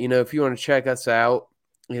if you want to check us out,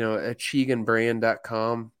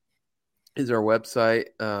 achiganbrand.com is our website.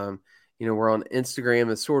 We're on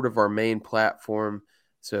Instagram as sort of our main platform.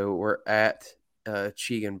 So we're at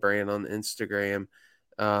Achigan Brand on Instagram.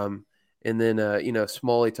 And then,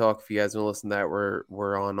 Smalley Talk, if you guys want to listen to that,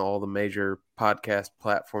 we're on all the major podcast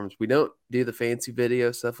platforms. We don't do the fancy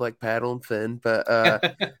video stuff like Paddle and Finn, but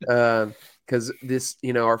because this,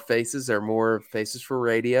 our faces are more faces for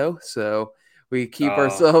radio. So we keep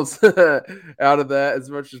ourselves out of that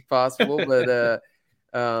as much as possible. But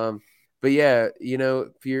yeah,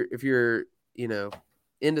 if you're into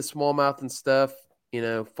smallmouth and stuff,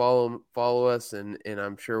 follow us, and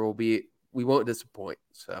I'm sure we won't disappoint.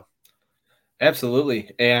 So.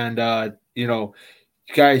 Absolutely. And, you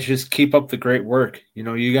guys just keep up the great work.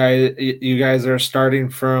 You guys are starting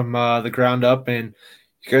from the ground up, and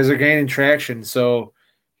you guys are gaining traction. So,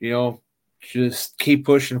 just keep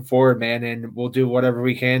pushing forward, man. And we'll do whatever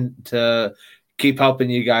we can to keep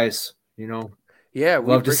helping you guys, Yeah. We'd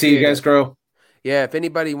love to see you guys grow. Yeah. If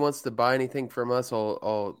anybody wants to buy anything from us,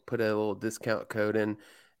 I'll put a little discount code in,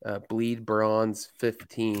 Bleed Bronze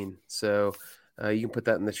 15. So, you can put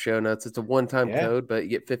that in the show notes. It's a one-time code, but you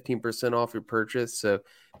get 15% off your purchase. So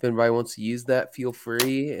if anybody wants to use that, feel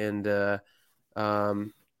free. And we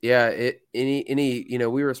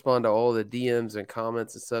respond to all the DMs and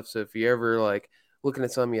comments and stuff. So if you ever like looking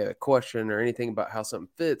at something, you have a question or anything about how something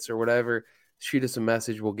fits or whatever, shoot us a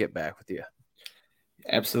message. We'll get back with you.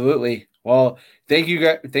 Absolutely. Well, thank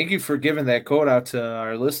you for giving that code out to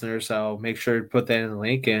our listeners. I'll make sure to put that in the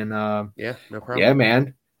link. And no problem. Yeah,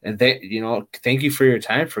 man. And thank you for your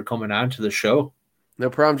time for coming on to the show. No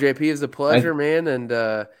problem, JP. It's a pleasure, man. And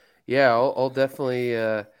I'll definitely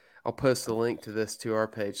I'll post the link to this to our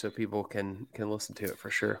page so people can listen to it for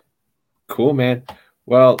sure. Cool, man.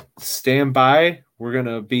 Well, stand by. We're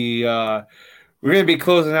gonna be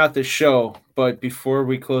closing out the show, but before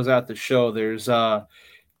we close out the show, there's a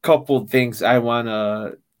couple things I want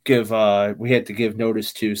to give. We had to give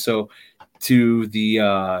notice to. So to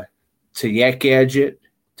Yak Gadget,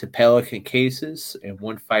 to Pelican Cases, and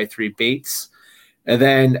 153 Baits. And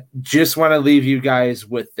then just want to leave you guys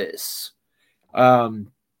with this.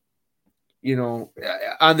 You know,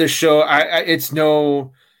 on this show, it's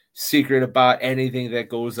no secret about anything that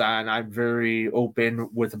goes on. I'm very open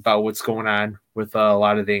about what's going on with a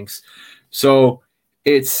lot of things. So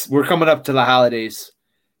we're coming up to the holidays,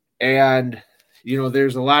 and you know,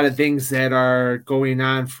 there's a lot of things that are going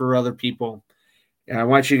on for other people. And I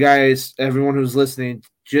want you guys, everyone who's listening,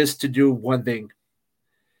 just to do one thing.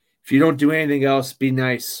 If you don't do anything else, be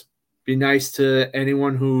nice. Be nice to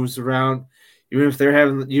anyone who's around, even if they're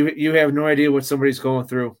having, you have no idea what somebody's going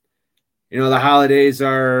through. You know, the holidays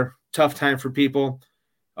are a tough time for people.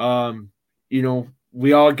 You know,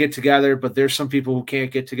 we all get together, but there's some people who can't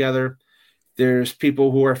get together. There's people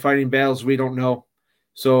who are fighting battles we don't know.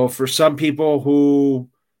 So for some people who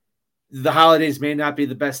the holidays may not be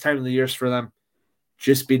the best time of the year for them,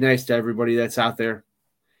 just be nice to everybody that's out there.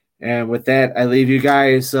 And with that, I leave you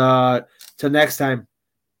guys till next time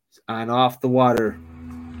on Off the Water.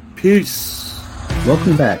 Peace.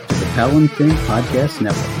 Welcome back to the Paddle and Fin Podcast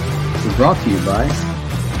Network. We're brought to you by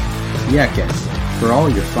Yak Gadget for all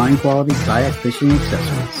your fine quality kayak fishing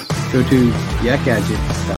accessories. Go to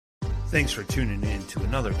yakgadget.com. Thanks for tuning in to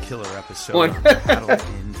another killer episode of Paddle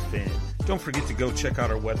and Fin. Don't forget to go check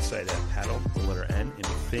out our website at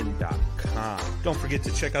paddle_and_fin.com. Don't forget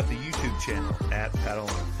to check out the YouTube channel at Paddle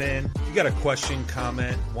and Fin. If you got a question,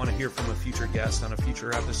 comment, want to hear from a future guest on a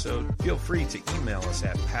future episode, feel free to email us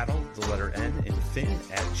at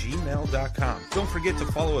paddle_and_fin@gmail.com. Don't forget to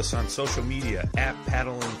follow us on social media at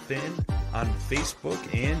Paddle and Fin on Facebook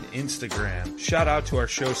and Instagram. Shout out to our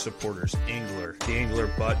show supporters, Angler. The Angler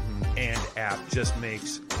button and app just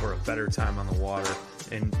makes for a better time on the water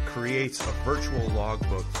and creates a virtual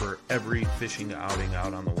logbook for every fishing outing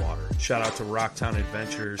out on the water. Shout out to Rocktown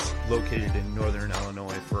Adventures, located in Northern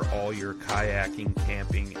Illinois, for all your kayaking,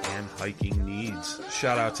 camping, and hiking needs.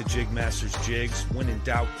 Shout out to Jigmasters Jigs. When in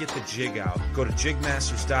doubt, get the jig out. Go to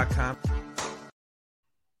jigmasters.com.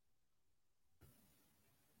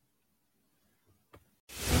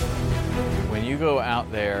 When you go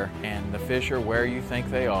out there and the fish are where you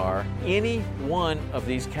think they are, any one of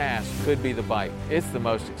these casts could be the bite. It's the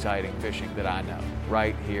most exciting fishing that I know,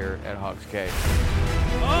 right here at Hawks Cave.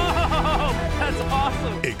 Oh, that's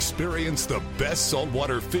awesome! Experience the best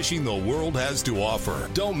saltwater fishing the world has to offer.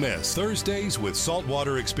 Don't miss Thursdays with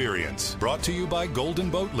Saltwater Experience, brought to you by Golden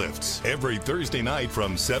Boat Lifts, every Thursday night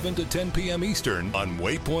from 7 to 10 p.m. Eastern on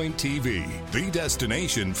Waypoint TV, the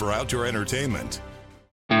destination for outdoor entertainment.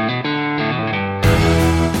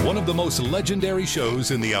 One of the most legendary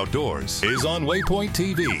shows in the outdoors is on Waypoint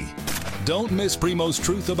TV. Don't miss Primo's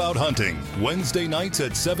Truth About Hunting, Wednesday nights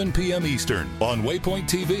at 7 p.m. Eastern on Waypoint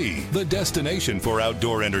TV, the destination for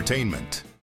outdoor entertainment.